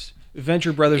Brothers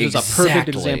is a perfect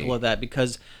example of that,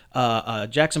 because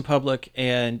Jackson Public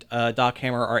and Doc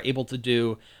Hammer are able to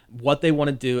do what they want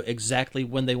to do exactly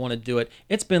when they want to do it.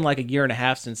 It's been like a year and a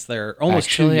half since they're almost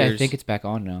 2 years. I think it's back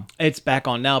on now. It's back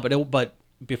on now, but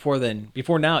before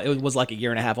now, it was like a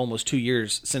year and a half, almost 2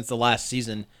 years since the last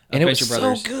season of And it Venture was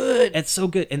Brothers. so good. It's so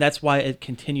good, and that's why it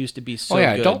continues to be so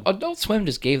good. good. Adult Swim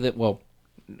just gave it,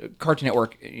 Cartoon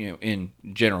Network, in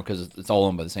general, because it's all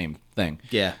owned by the same thing.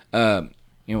 Yeah.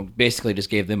 Basically just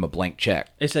gave them a blank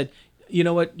check. They said, you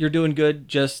know what, you're doing good,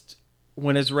 just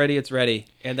when it's ready, it's ready.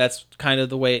 And that's kind of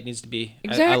the way it needs to be.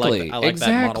 Exactly. I like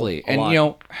that model a lot. And,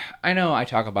 I know I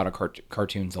talk about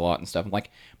cartoons a lot and stuff. I'm like,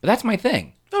 but that's my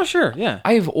thing. Oh, sure, yeah.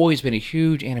 I've always been a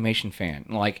huge animation fan.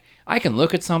 Like, I can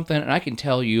look at something and I can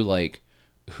tell you, like,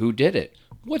 who did it,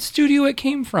 what studio it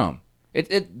came from.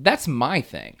 That's my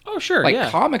thing. Oh, sure, like, yeah.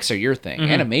 comics are your thing.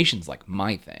 Animation's like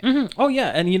my thing. Oh, yeah,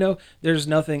 and there's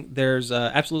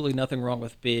absolutely nothing wrong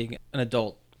with being an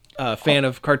adult fan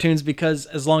of cartoons, because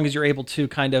as long as you're able to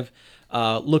kind of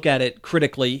look at it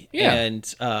critically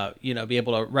and be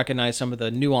able to recognize some of the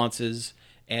nuances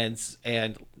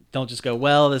and don't just go,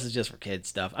 well, this is just for kids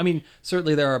stuff. I mean,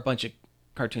 certainly there are a bunch of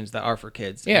cartoons that are for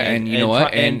kids. Yeah, and you know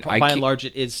what? And by and large,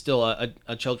 it is still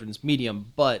a children's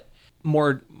medium, but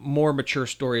more mature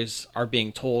stories are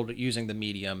being told using the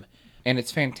medium. And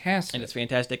it's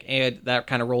fantastic. And that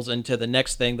kind of rolls into the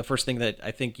next thing. The first thing that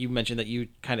I think you mentioned that you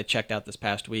kind of checked out this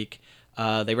past week,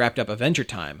 they wrapped up Adventure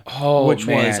Time, which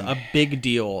was a big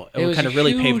deal. It was kind of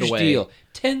really paved the huge way. deal.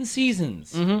 10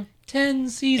 seasons. 10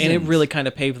 seasons. And it really kind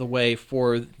of paved the way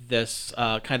for this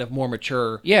kind of more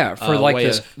mature for like way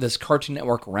this of- this Cartoon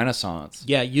Network renaissance.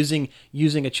 Yeah, using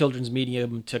a children's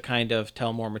medium to kind of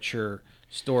tell more mature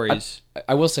stories.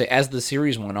 I will say, as the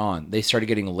series went on, they started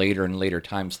getting later and later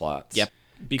time slots. Yep.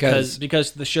 Because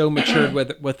the show matured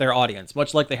with their audience,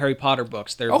 much like the Harry Potter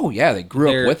books. They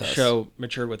grew up with us. Show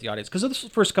matured with the audience because of the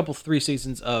first couple 3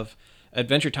 seasons of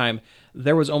Adventure Time,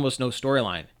 there was almost no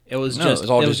storyline. It was just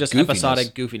goofiness. episodic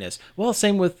goofiness. Well,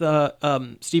 same with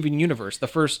Steven Universe. The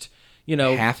first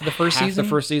half of the first season? the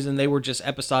first season, they were just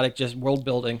episodic, just world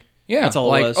building. Yeah, that's all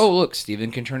like, it was. oh look,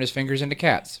 Steven can turn his fingers into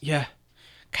cats. Yeah,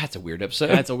 That's a weird episode.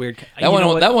 that's a weird. That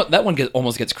one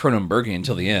almost gets Cronenbergian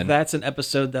until the end. That's an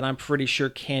episode that I'm pretty sure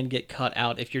can get cut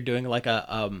out if you're doing like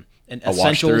an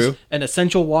watch-through? an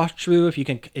essential watch through. If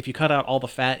you cut out all the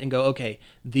fat and go, okay,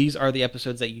 these are the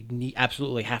episodes that you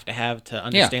absolutely have to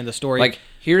understand the story. Like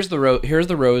here's the Rose.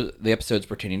 The episode's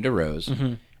pertaining to Rose,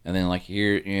 and then like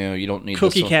here, you don't need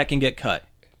Cookie this one. Cat can get cut.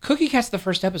 Cookie Cat's the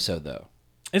first episode though.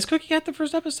 Is Cookie Cat the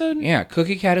first episode? Yeah,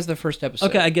 Cookie Cat is the first episode.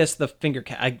 Okay, I guess the finger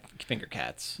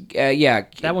cats. Yeah,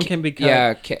 That one can be cut.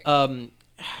 Yeah,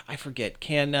 I forget.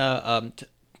 Can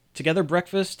Together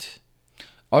Breakfast?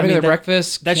 Altogether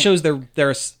Breakfast. That shows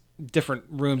there's different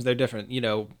rooms. They're different.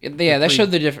 Yeah, that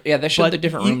showed the different. Yeah, that showed the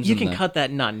different rooms. You can cut that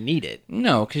and not need it.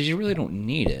 No, because you really don't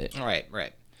need it.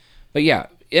 Right. But yeah.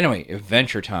 Anyway,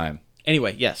 Adventure Time.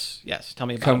 Anyway, yes. Tell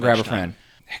me about Come grab a Adventure Time.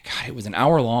 friend. God, it was an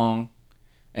hour long,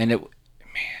 and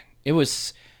it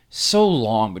was so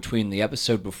long between the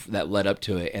episode that led up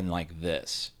to it and like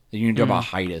this. You know about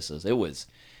hiatuses. It was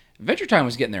Adventure Time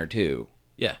was getting there too.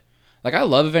 Yeah. Like I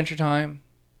love Adventure Time.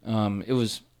 It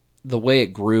was the way it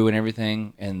grew and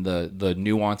everything, and the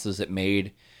nuances it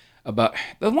made. About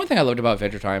the one thing I loved about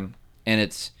Adventure Time, and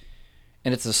it's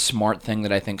a smart thing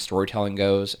that I think storytelling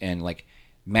goes, and like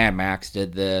Mad Max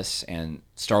did this, and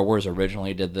Star Wars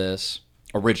originally did this.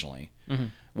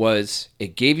 Was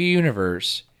it gave you a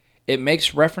universe. It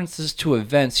makes references to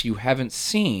events you haven't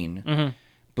seen,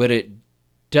 but it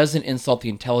doesn't insult the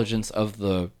intelligence of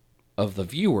the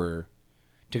viewer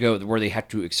to go where they have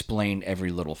to explain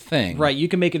every little thing. Right. You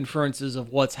can make inferences of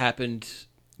what's happened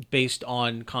based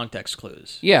on context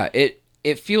clues. Yeah,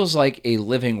 it feels like a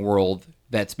living world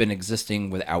that's been existing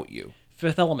without you.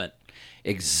 Fifth Element.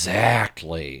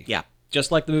 Exactly. Yeah. Just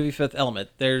like the movie Fifth Element,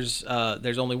 there's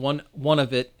only one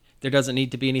of it. There doesn't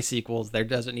need to be any sequels. There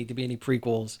doesn't need to be any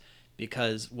prequels,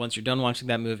 because once you're done watching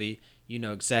that movie, you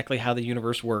know exactly how the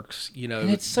universe works.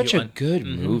 And it's such a good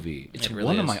movie. It's It really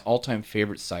one of is. my all-time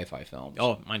favorite sci-fi films.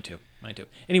 Oh, mine too.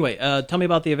 Anyway, tell me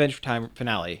about the Adventure Time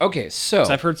finale. Okay, so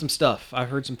 'Cause I've heard some stuff. I've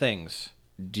heard some things.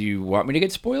 do you want me to get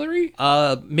spoilery?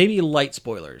 Maybe light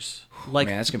spoilers. Like,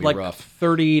 Man, that's gonna be like rough.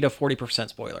 30 to 40%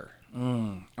 spoiler.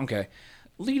 Okay.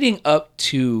 Leading up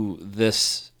to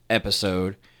this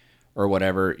episode or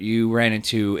whatever, you ran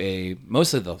into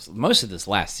most of this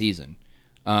last season.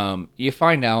 You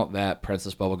find out that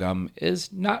Princess Bubblegum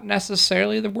is not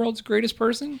necessarily the world's greatest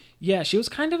person. Yeah, she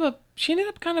ended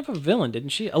up kind of a villain, didn't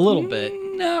she? A little bit.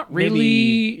 Not really.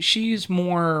 Maybe- She's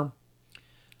more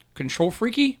control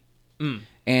freaky.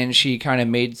 And she kind of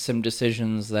made some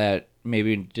decisions that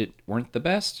maybe weren't the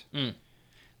best.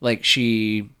 Like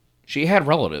she had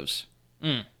relatives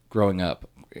growing up,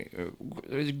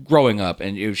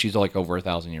 and she's like over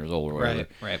 1,000 years old or whatever.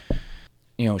 Right.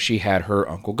 She had her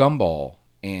Uncle Gumball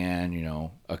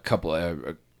and a couple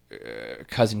of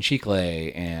cousin Chicle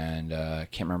and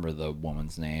can't remember the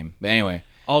woman's name, but anyway.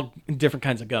 All different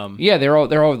kinds of gum. Yeah, they were all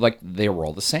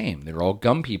the same. They were all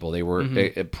gum people. They were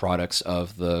products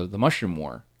of the Mushroom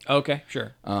War. Okay,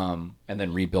 sure. And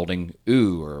then rebuilding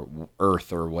Ooh or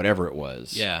Earth or whatever it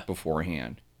was. Yeah.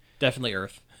 Beforehand. Definitely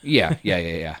Earth. Yeah.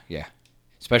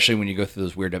 Especially when you go through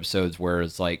those weird episodes where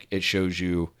it's like it shows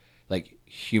you like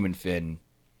human Finn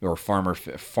or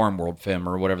farm world Finn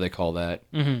or whatever they call that.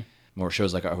 Or it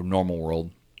shows like a normal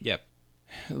world. Yep.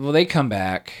 Well, they come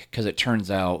back because it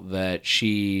turns out that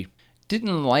she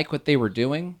didn't like what they were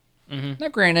doing. Now,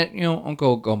 granted,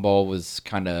 Uncle Gumball was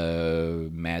kind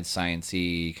of mad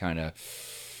science-y, kind of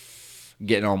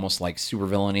getting almost like super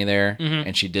villainy there,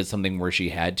 and she did something where she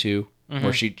had to,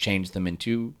 where she changed them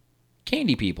into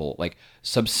candy people, like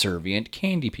subservient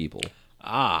candy people.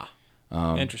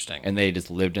 Interesting. And they just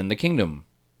lived in the kingdom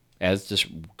as just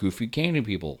goofy candy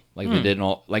people, like they did in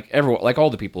all all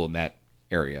the people in that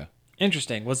area.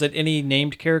 Interesting. Was it any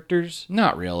named characters?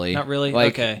 Not really.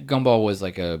 Like Okay. Gumball was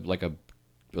like a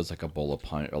bowl of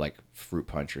punch or like fruit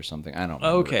punch or something. I don't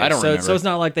remember. Okay. I don't remember. So it's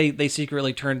not like they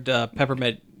secretly turned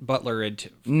Peppermint Butler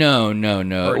into. No.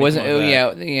 Or It wasn't. anything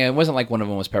like Yeah. It wasn't like one of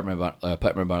them was Peppermint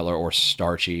Butler or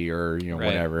Starchy or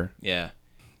whatever. Yeah.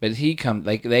 But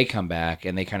they come back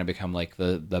and they kind of become like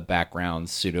the background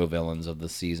pseudo villains of the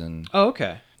season, Oh,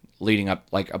 okay. leading up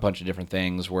like a bunch of different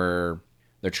things where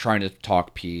they're trying to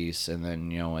talk peace, and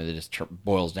then it just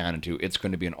boils down into it's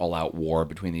going to be an all-out war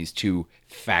between these two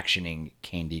factioning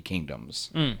Candy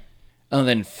Kingdoms. And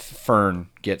then Fern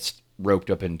gets roped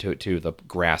up into it too, the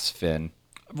grass Finn.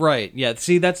 Right. Yeah.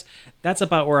 See, that's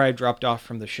about where I dropped off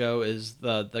from the show. Is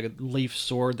the leaf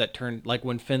sword that turned, like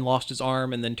when Finn lost his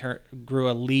arm and then grew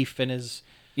a leaf in his.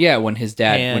 Yeah, when his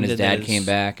dad And came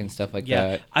back and stuff like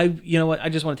Yeah. that. You know what? I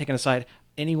just want to take an aside.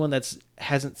 Anyone that's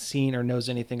hasn't seen or knows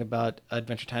anything about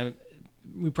Adventure Time,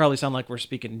 we probably sound like we're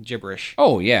speaking gibberish.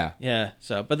 Oh yeah. Yeah.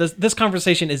 So, but this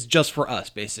conversation is just for us,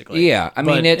 basically. Yeah, I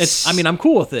mean, But it's- I mean, I'm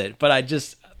cool with it, but I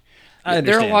understand.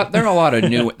 There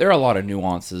are a lot of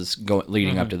nuances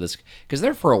leading up to this, because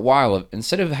there for a while,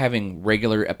 instead of having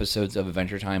regular episodes of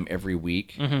Adventure Time every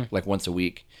week, like once a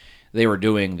week, they were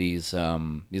doing these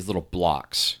little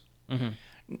blocks, kind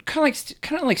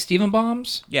of like Stephen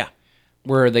Bombs, Yeah.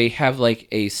 where they have like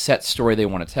a set story they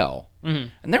want to tell,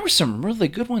 and there were some really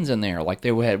good ones in there. Like they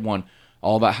had one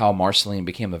all about how Marceline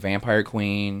became a vampire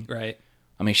queen. Right.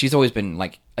 I mean, she's always been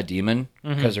like a demon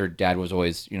because her dad was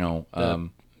always,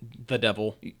 The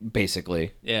devil.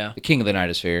 basically Yeah. the king of the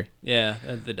Nightosphere. Yeah.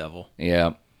 The devil.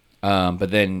 Yeah.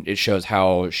 But then it shows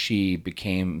how she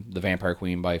became the vampire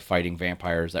queen by fighting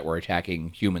vampires that were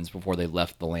attacking humans before they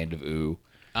left the land of Oo.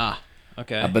 Ah.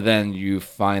 Okay. But then you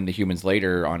find the humans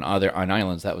later on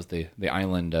islands. That was the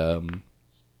island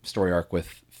story arc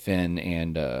with Finn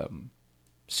and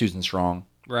Susan Strong.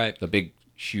 right. The big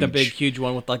huge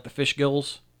one with like the fish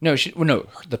gills. No,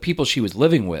 the people she was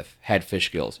living with had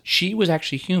fish gills. She was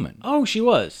actually human. Oh, she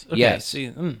was. Okay. Yes.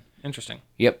 See, interesting.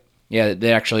 Yep. Yeah,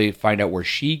 they actually find out where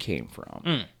she came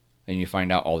from, and you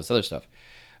find out all this other stuff.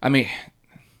 I mean,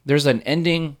 there's an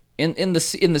ending in the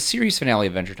series finale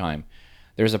of Adventure Time.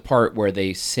 There's a part where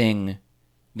they sing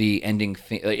the ending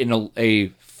in a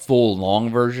full long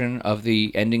version of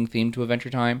the ending theme to Adventure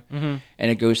Time, and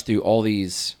it goes through all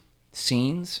these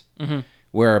scenes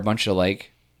where a bunch of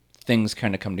like things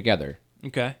kind of come together.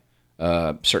 Okay.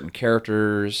 Certain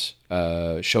characters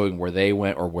showing where they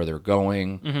went or where they're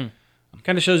going.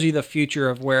 Kind of shows you the future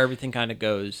of where everything kind of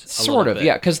goes. Sort of,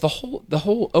 yeah. Because the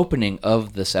whole opening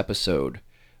of this episode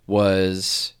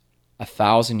was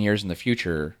 1,000 years in the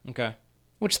future, Okay.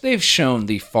 which they've shown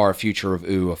the far future of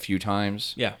Oo a few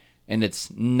times. Yeah. And it's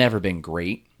never been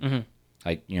great.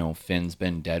 Like, Finn's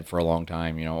been dead for a long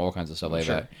time, all kinds of stuff like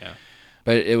that. Yeah.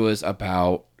 But it was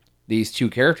about these two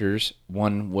characters.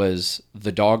 One was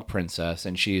the dog princess,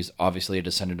 and she's obviously a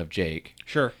descendant of Jake.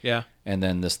 Sure. Yeah. And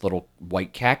then this little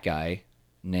white cat guy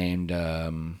named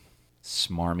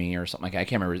Smarmy or something like that. I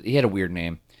can't remember. He had a weird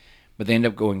name. But they end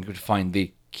up going to find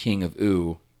the king of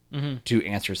Oo to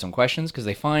answer some questions, because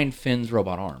they find Finn's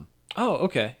robot arm. Oh,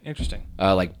 okay. Interesting.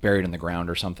 Like buried in the ground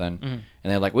or something. And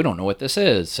they're like, we don't know what this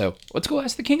is, so let's go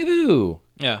ask the king of Oo.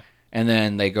 Yeah. And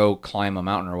then they go climb a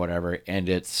mountain or whatever, and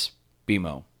it's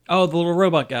BMO. Oh, the little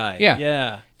robot guy. Yeah.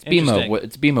 Yeah. It's BMO. Interesting.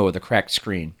 It's BMO with a cracked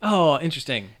screen. Oh,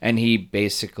 interesting. And he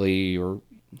basically,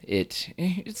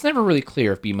 it's never really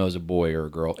clear if BMO's a boy or a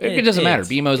girl. It doesn't matter.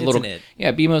 BMO's a little,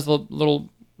 BMO's a little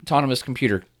autonomous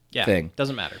computer thing.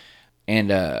 Doesn't matter.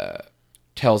 And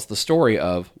tells the story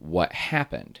of what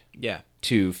happened Yeah.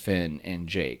 to Finn and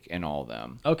Jake and all of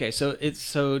them. Okay, so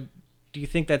do you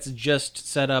think that's just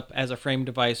set up as a frame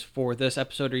device for this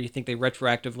episode, or you think they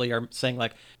retroactively are saying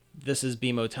like this is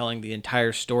BMO telling the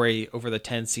entire story over the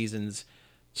 10 seasons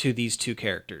to these two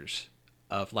characters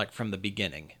of like from the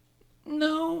beginning?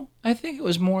 No, I think it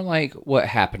was more like what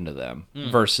happened to them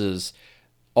versus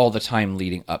all the time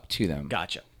leading up to them.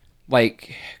 Gotcha.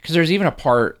 Like, because there's even a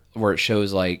part where it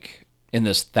shows like in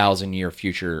this 1,000-year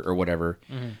future or whatever,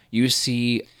 you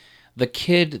see the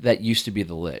kid that used to be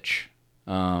the Lich.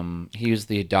 He was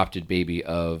the adopted baby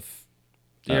of.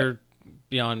 You're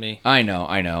beyond me. I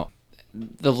know.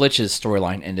 The Lich's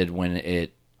storyline ended when they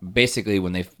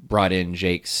brought in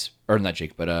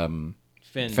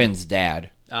Finn's dad.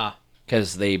 Ah,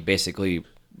 Because they basically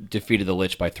defeated the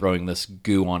Lich by throwing this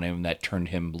goo on him that turned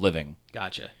him living.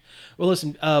 gotcha. Well,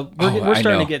 listen, we're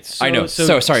starting to get sorry.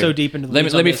 so deep into the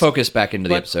weeds let on me this. focus back into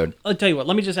the episode. I'll tell you what.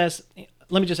 Let me just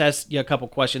ask you a couple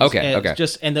questions. Okay.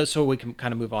 So we can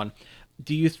kind of move on.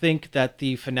 Do you think that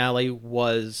the finale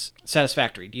was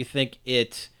satisfactory? Do you think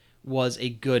it was a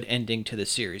good ending to the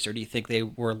series, or do you think they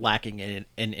were lacking in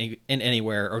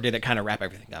anywhere, or did it kind of wrap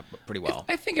everything up pretty well?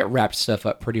 I think it wrapped stuff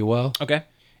up pretty well. Okay.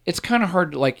 It's kind of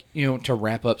hard, to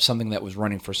wrap up something that was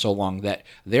running for so long that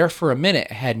there for a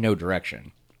minute had no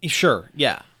direction. Sure.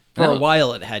 Yeah. For a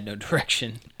while, it had no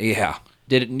direction. Yeah.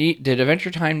 Did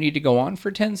Adventure Time need to go on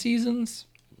for 10 seasons?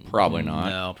 Probably not.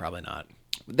 No, probably not.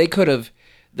 They could have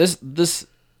this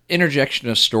interjection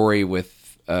of story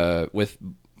with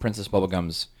Princess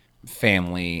Bubblegum's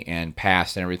family and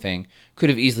past and everything could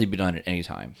have easily been done at any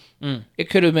time. It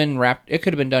could have been wrapped. It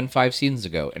could have been done 5 seasons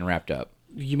ago and wrapped up.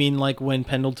 You mean like when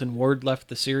Pendleton Ward left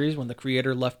the series, when the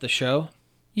creator left the show?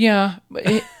 Yeah, but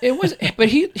it was. But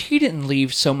he didn't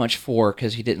leave so much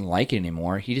because he didn't like it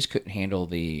anymore. He just couldn't handle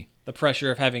the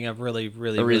pressure of having a really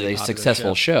popular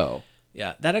successful show.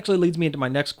 Yeah, that actually leads me into my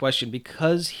next question.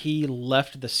 Because he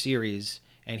left the series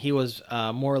and he was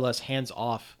more or less hands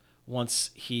off once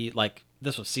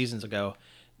this was seasons ago.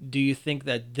 Do you think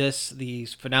that the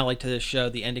finale to this show,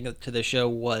 the ending to this show,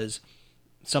 was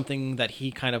something that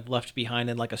he kind of left behind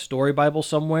in like a story Bible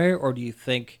somewhere, or do you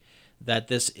think that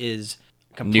this is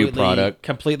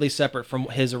completely separate from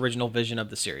his original vision of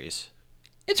the series?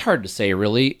 It's hard to say,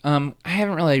 really. I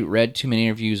haven't really read too many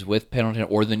interviews with Pennington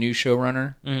or the new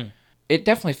showrunner. It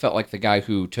definitely felt like the guy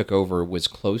who took over was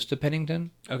close to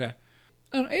Pennington. Okay.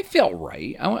 It felt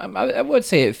right. I would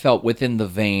say it felt within the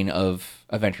vein of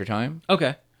Adventure Time.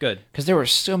 Okay, good. Because there were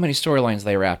so many storylines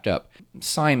they wrapped up.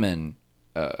 Simon,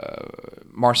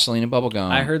 Marceline and Bubblegum.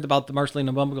 I heard about the Marceline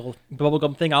and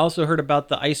Bubblegum thing. I also heard about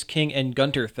the Ice King and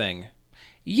Gunter thing.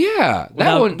 Yeah, I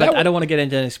don't want to get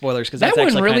into any spoilers because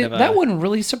that one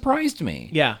really surprised me.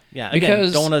 Yeah. Again,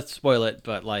 because don't want to spoil it,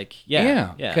 but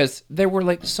yeah. Because there were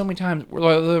like so many times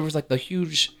where there was like the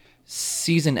huge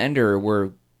season ender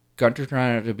where Gunter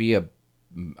turned out to be a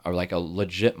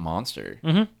legit monster.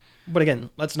 Mm-hmm. But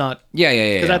again, let's not.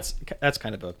 Yeah. Because that's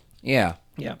kind of a. Yeah.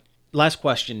 Last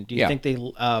question: do you think they,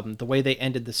 the way they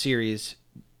ended the series,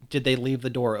 did they leave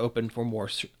the door open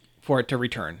for it to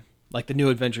return? Like the new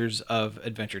adventures of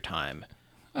Adventure Time,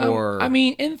 or I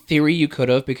mean, in theory, you could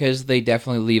have, because they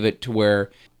definitely leave it to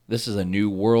where this is a new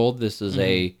world. This is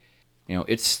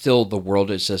it's still the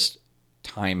world. It's just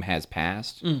time has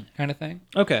passed, kind of thing.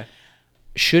 Okay.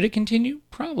 Should it continue?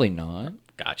 Probably not.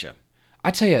 Gotcha.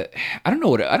 I tell you, I don't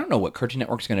know what Cartoon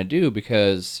Network's going to do,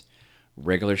 because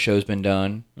regular show's been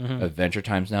done. Adventure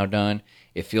Time's now done.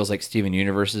 It feels like Steven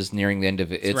Universe is nearing the end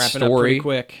of its wrapping story. Up pretty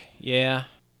quick. Yeah.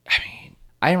 I mean,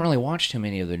 I haven't really watched too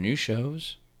many of their new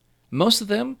shows. Most of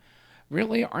them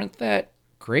really aren't that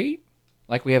great.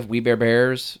 Like we have We Bare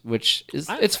Bears, which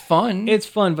it's fun. It's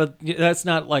fun, but that's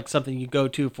not like something you go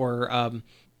to for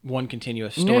one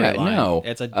continuous storyline. Yeah, no,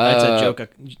 it's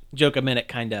a joke a minute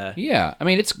kind of. Yeah, I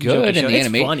mean it's good,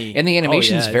 and funny, and the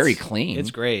animation's very clean.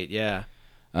 It's great. Yeah,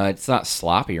 it's not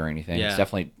sloppy or anything. Yeah. It's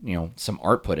definitely some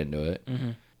art put into it.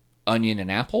 Onion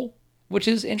and Apple, which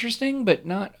is interesting, but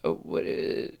not.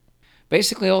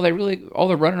 Basically, all they're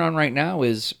running on right now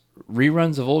is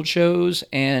reruns of old shows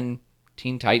and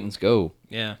Teen Titans Go.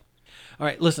 Yeah. All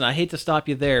right, listen, I hate to stop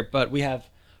you there, but we have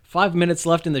 5 minutes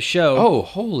left in the show. Oh,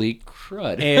 holy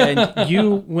crud. And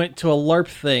you went to a LARP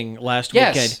thing last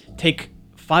weekend. Take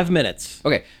 5 minutes.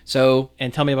 Okay, so...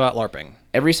 And tell me about LARPing.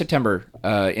 Every September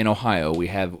in Ohio, we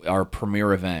have our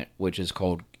premier event, which is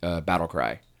called Battle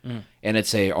Cry. And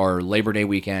it's our Labor Day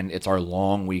weekend. It's our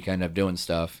long weekend of doing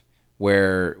stuff,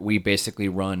 where we basically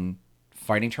run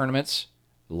fighting tournaments,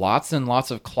 lots and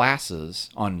lots of classes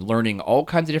on learning all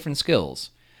kinds of different skills.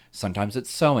 Sometimes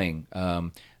it's sewing,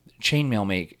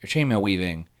 chainmail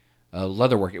weaving,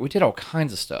 leatherworking. We did all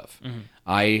kinds of stuff.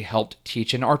 I helped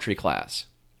teach an archery class.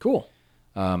 Cool.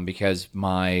 Because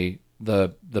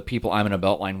the people I'm in a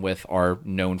beltline with are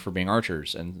known for being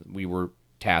archers, and we were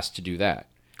tasked to do that.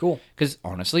 Cool. Because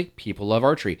honestly, people love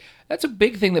archery. That's a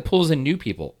big thing that pulls in new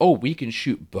people. Oh, we can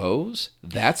shoot bows?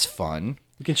 That's fun.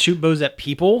 You can shoot bows at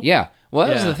people? Yeah. Well,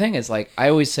 that's the thing is, I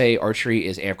always say archery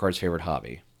is Amcard's favorite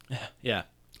hobby. Yeah.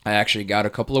 I actually got a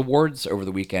couple of awards over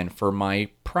the weekend for my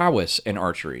prowess in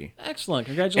archery. Excellent.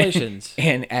 Congratulations.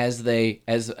 And as the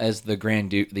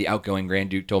Grand Duke, the outgoing Grand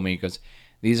Duke told me, he goes,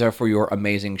 "These are for your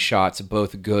amazing shots,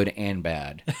 both good and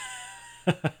bad."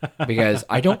 Because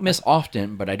I don't miss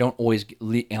often, but I don't always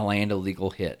land a legal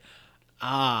hit.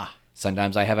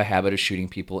 Sometimes I have a habit of shooting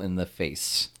people in the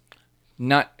face.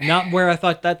 Not where I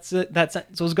thought that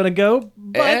sentence was going to go,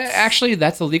 but... Actually,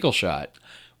 that's a legal shot.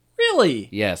 Really?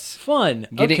 Yes. Fun.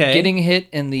 Getting hit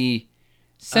in the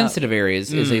sensitive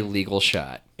areas is a legal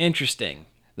shot. Interesting.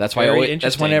 That's why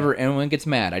that's whenever anyone gets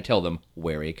mad, I tell them,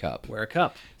 wear a cup. Wear a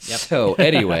cup. Yep. So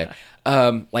anyway,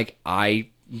 I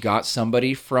got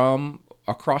somebody from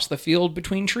across the field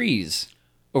between trees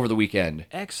over the weekend.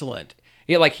 Excellent.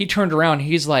 Yeah, he turned around,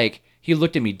 he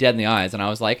looked at me dead in the eyes, and I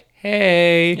was like,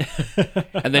 "Hey."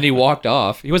 And then he walked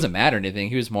off. He wasn't mad or anything.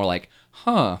 He was more like,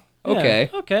 "Huh, okay."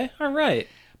 Yeah, okay, all right.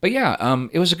 But yeah,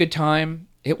 it was a good time.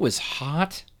 It was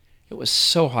hot. It was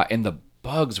so hot. And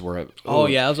bugs were. Oh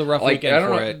yeah, it was a rough weekend I don't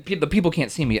for know, it. The people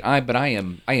can't see me, but I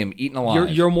am eaten alive.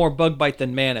 You're more bug bite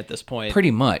than man at this point.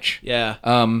 pretty much. Yeah.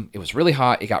 It was really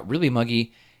hot. It got really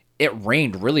muggy. It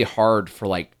rained really hard for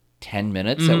like 10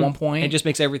 minutes at one point. It just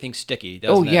makes everything sticky.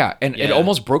 Oh Doesn't it? yeah, and it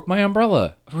almost broke my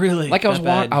umbrella. Really. Like I was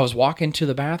That bad? I was walking to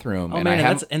the bathroom, Oh and man, I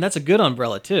and had that's a good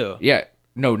umbrella too. yeah.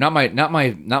 No, not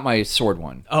my sword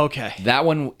one. Okay. That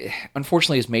one,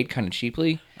 unfortunately, is made kind of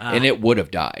cheaply, and it would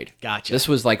have died. Gotcha. This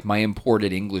was like my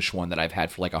imported English one that I've had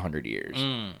for like 100 years,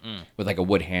 with like a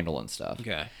wood handle and stuff.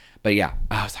 Okay. But yeah,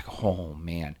 I was like, oh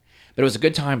man. But it was a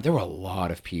good time. There were a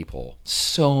lot of people,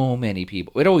 so many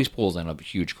people. It always pulls in a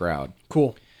huge crowd.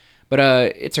 Cool. But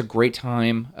it's a great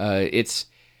time. It's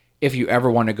if you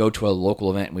ever want to go to a local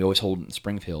event, we always hold it in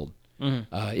Springfield.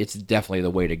 It's definitely the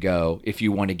way to go if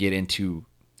you want to get into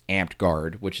Amped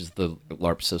Guard, which is the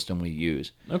LARP system we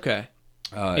use. Okay.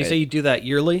 You say you do that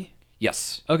yearly?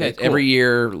 Yes. Okay, cool. Every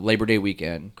year, Labor Day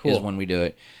weekend is Cool. when we do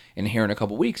it. And here in a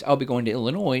couple weeks, I'll be going to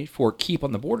Illinois for Keep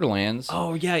on the Borderlands.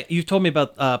 Oh yeah, you've told me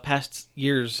about past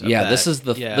years. Of yeah, that.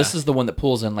 this is the one that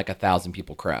pulls in like 1,000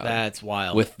 people crowd. That's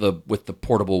wild. with the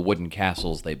portable wooden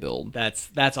castles they build.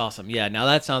 That's awesome. Yeah, now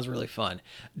that sounds really fun.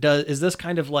 Is this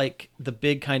kind of like the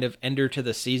big kind of ender to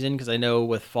the season? Because I know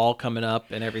with fall coming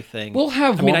up and everything, We'll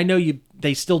have I mean, one- I know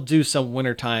they still do some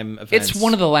wintertime events. It's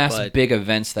one of the last but- big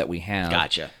events that we have.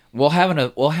 Gotcha. We'll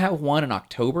have one in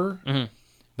October, Mm-hmm.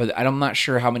 but I'm not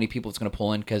sure how many people it's going to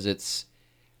pull in because it's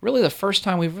really the first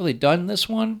time we've really done this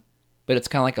one. But it's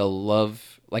kind of like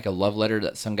a love letter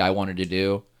that some guy wanted to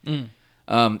do.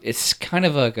 It's kind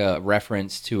of like a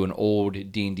reference to an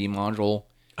old D&D module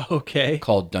Okay.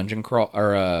 called Dungeon Crawl,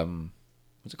 or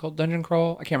what's it called? Dungeon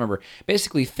Crawl? I can't remember.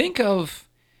 Basically, think of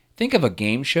a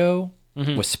game show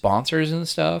Mm-hmm. with sponsors and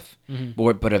stuff,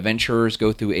 but adventurers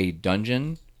go through a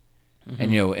dungeon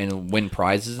and and win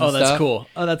prizes. And Oh, that's stuff. cool.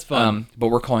 Oh, that's fun. But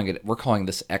we're calling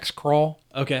this X Crawl,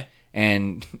 Okay.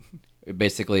 and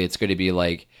basically it's going to be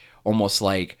like almost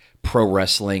like pro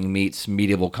wrestling meets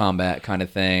medieval combat kind of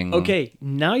thing. Okay,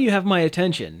 now you have my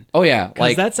attention. Oh yeah, Because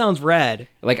like that sounds rad.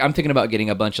 Like I'm thinking about getting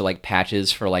a bunch of like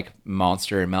patches for like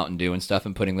Monster and Mountain Dew and stuff,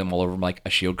 and putting them all over like a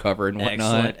shield cover and whatnot.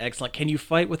 Excellent, excellent. Can you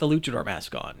fight with a luchador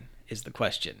mask on? Is the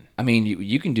question. I mean,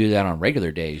 you can do that on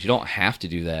regular days. You don't have to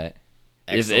do that.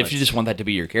 If Excellent. you just want that to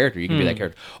be your character, you can be that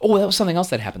character. Oh, that was something else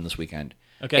that happened this weekend.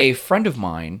 Okay. A friend of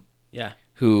mine Yeah.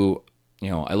 who,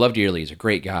 I love dearly, he's a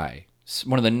great guy.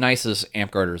 One of the nicest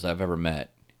amp guarders I've ever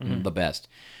met, the best,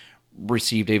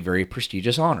 received a very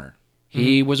prestigious honor.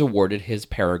 He was awarded his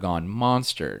Paragon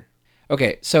Monster.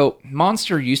 Okay, so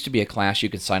Monster used to be a class you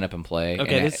could sign up and play.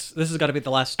 Okay, and this has got to be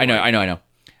the last I story. know.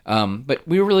 But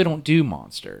we really don't do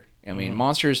Monster. I mean,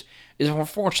 monsters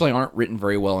unfortunately aren't written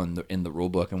very well in the rule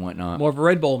book and whatnot. More of a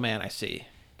Red Bull man, I see.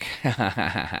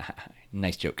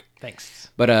 Nice joke. Thanks.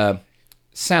 But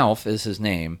South is his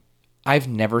name. I've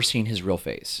never seen his real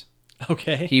face.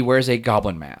 Okay. He wears a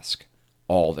goblin mask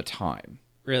all the time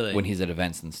Really? when he's at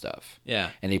events and stuff. Yeah.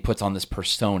 And he puts on this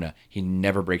persona. He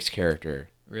never breaks character.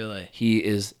 Really?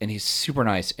 He's super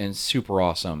nice and super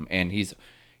awesome, and he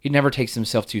never takes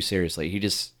himself too seriously. He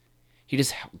just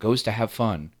goes to have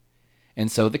fun.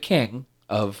 And so the king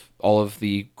of all of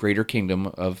the greater kingdom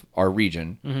of our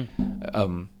region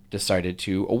decided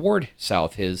to award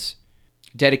South his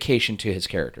dedication to his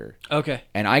character. Okay.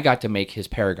 And I got to make his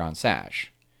Paragon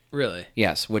sash. Really?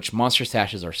 Yes, which monster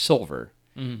sashes are silver,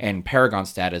 and Paragon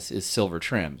status is silver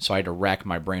trim. So I had to rack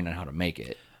my brain on how to make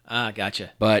it. Ah,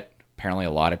 gotcha. But apparently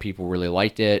a lot of people really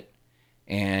liked it,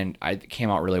 and it came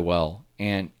out really well.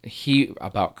 And he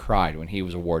about cried when he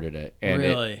was awarded it. And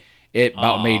Really? It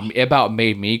about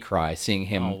made me cry seeing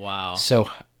him. Oh, wow. So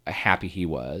happy he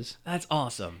was. That's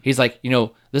awesome. He's like,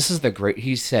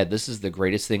 he said this is the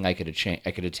greatest thing I could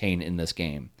attain in this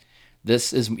game.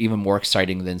 This is even more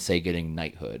exciting than say getting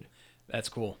knighthood. That's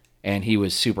cool. And he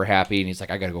was super happy, and he's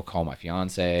like, I got to go call my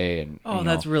fiance. And Oh,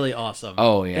 that's really awesome.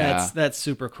 Oh, yeah. That's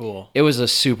super cool. it was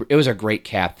a great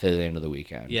cap to the end of the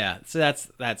weekend. Yeah. So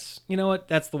that's you know what?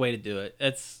 That's the way to do it.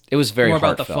 It was very more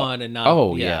about the heartfelt. fun and not.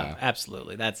 Oh, yeah. yeah.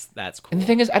 Absolutely. That's cool. And the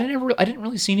thing is, I didn't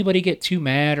really see anybody get too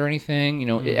mad or anything.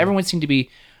 Everyone seemed to be,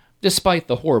 despite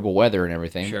the horrible weather and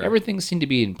everything, Sure. everything seemed to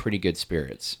be in pretty good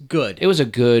spirits. Good. It was a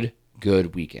good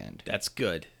weekend. That's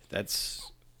good. That's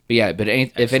But yeah,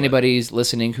 if anybody's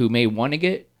listening who may want to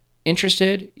get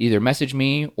interested, either message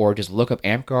me or just look up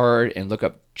AmpGuard and look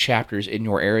up chapters in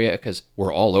your area, because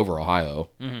we're all over Ohio.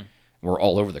 We're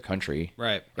all over the country.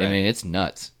 right. I mean, it's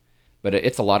nuts, but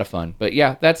it's a lot of fun. But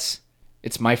yeah,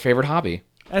 it's my favorite hobby.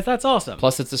 That's awesome.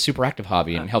 Plus, it's a super active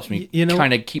hobby and helps me you know-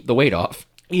 kind of keep the weight off.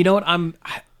 You know what?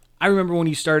 I remember when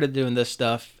you started doing this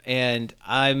stuff, and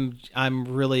I'm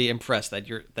really impressed that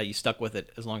you stuck with it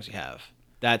as long as you have.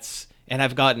 And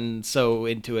I've gotten so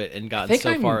into it and gotten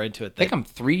so far into it. I think I'm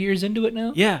 3 years into it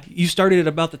now. Yeah, you started it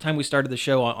about the time we started the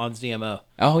show on ZMO.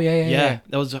 Oh yeah.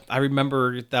 That was, I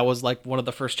remember that was like one of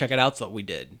the first check it outs that we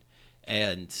did.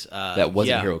 And that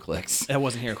wasn't HeroClix. That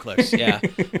wasn't HeroClix, yeah.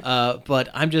 But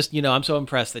I'm just, I'm so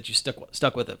impressed that you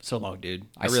stuck with it so long, dude.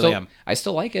 I really am. I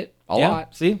still like it a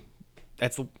lot. See,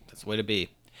 that's the way to be.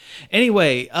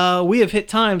 Anyway, we have hit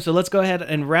time, so let's go ahead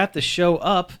and wrap the show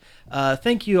up.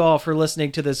 Thank you all for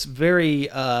listening to this very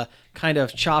kind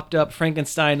of chopped up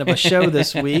Frankenstein of a show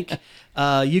this week.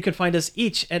 You can find us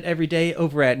each and every day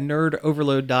over at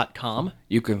nerdoverload.com.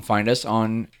 You can find us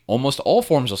on almost all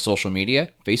forms of social media: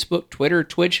 Facebook, Twitter,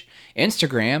 Twitch,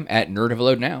 Instagram at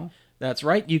Nerdoverload Now. That's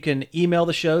right. You can email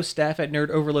the show,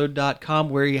 staff@nerdoverload.com,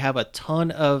 where you have a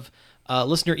ton of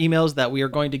listener emails that we are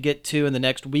going to get to in the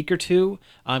next week or two.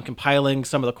 I'm compiling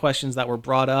some of the questions that were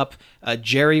brought up.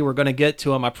 Jerry, we're going to get to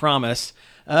them, I promise.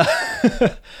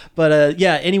 But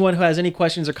yeah, anyone who has any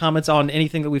questions or comments on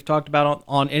anything that we've talked about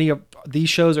on any of these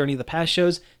shows or any of the past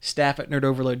shows,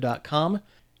 staff@nerdoverload.com.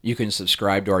 You can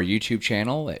subscribe to our YouTube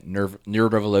channel at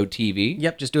Nerd Overload TV.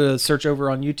 Yep, just do a search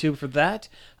over on YouTube for that.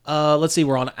 Let's see,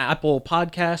 we're on Apple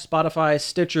Podcasts, Spotify,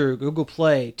 Stitcher, Google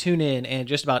Play, TuneIn, and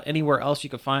just about anywhere else you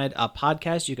can find a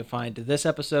podcast. You can find this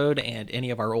episode and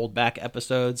any of our old back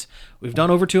episodes. We've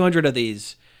done over 200 of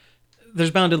these.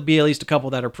 There's bound to be at least a couple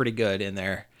that are pretty good in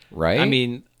there. Right? I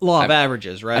mean, law of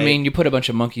averages, right? I mean, you put a bunch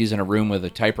of monkeys in a room with a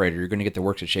typewriter, you're going to get the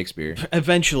works of Shakespeare.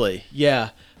 Eventually, yeah.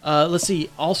 Let's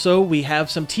see. Also, we have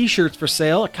some T-shirts for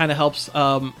sale. It kind of helps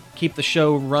keep the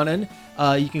show running.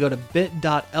 You can go to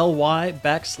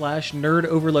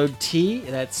bit.ly/nerdoverloadT.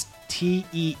 That's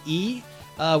TEE.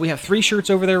 We have 3 shirts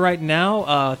over there right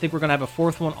now. I think we're going to have a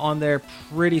 4th one on there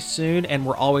pretty soon, and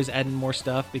we're always adding more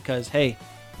stuff because, hey,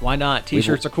 why not?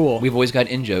 T-shirts are cool. We've always got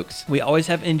in-jokes. We always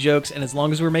have in-jokes, and as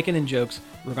long as we're making in-jokes,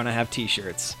 we're going to have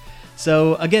T-shirts.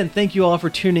 So, again, thank you all for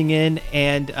tuning in,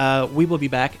 and we will be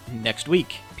back next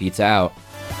week. Pete's out.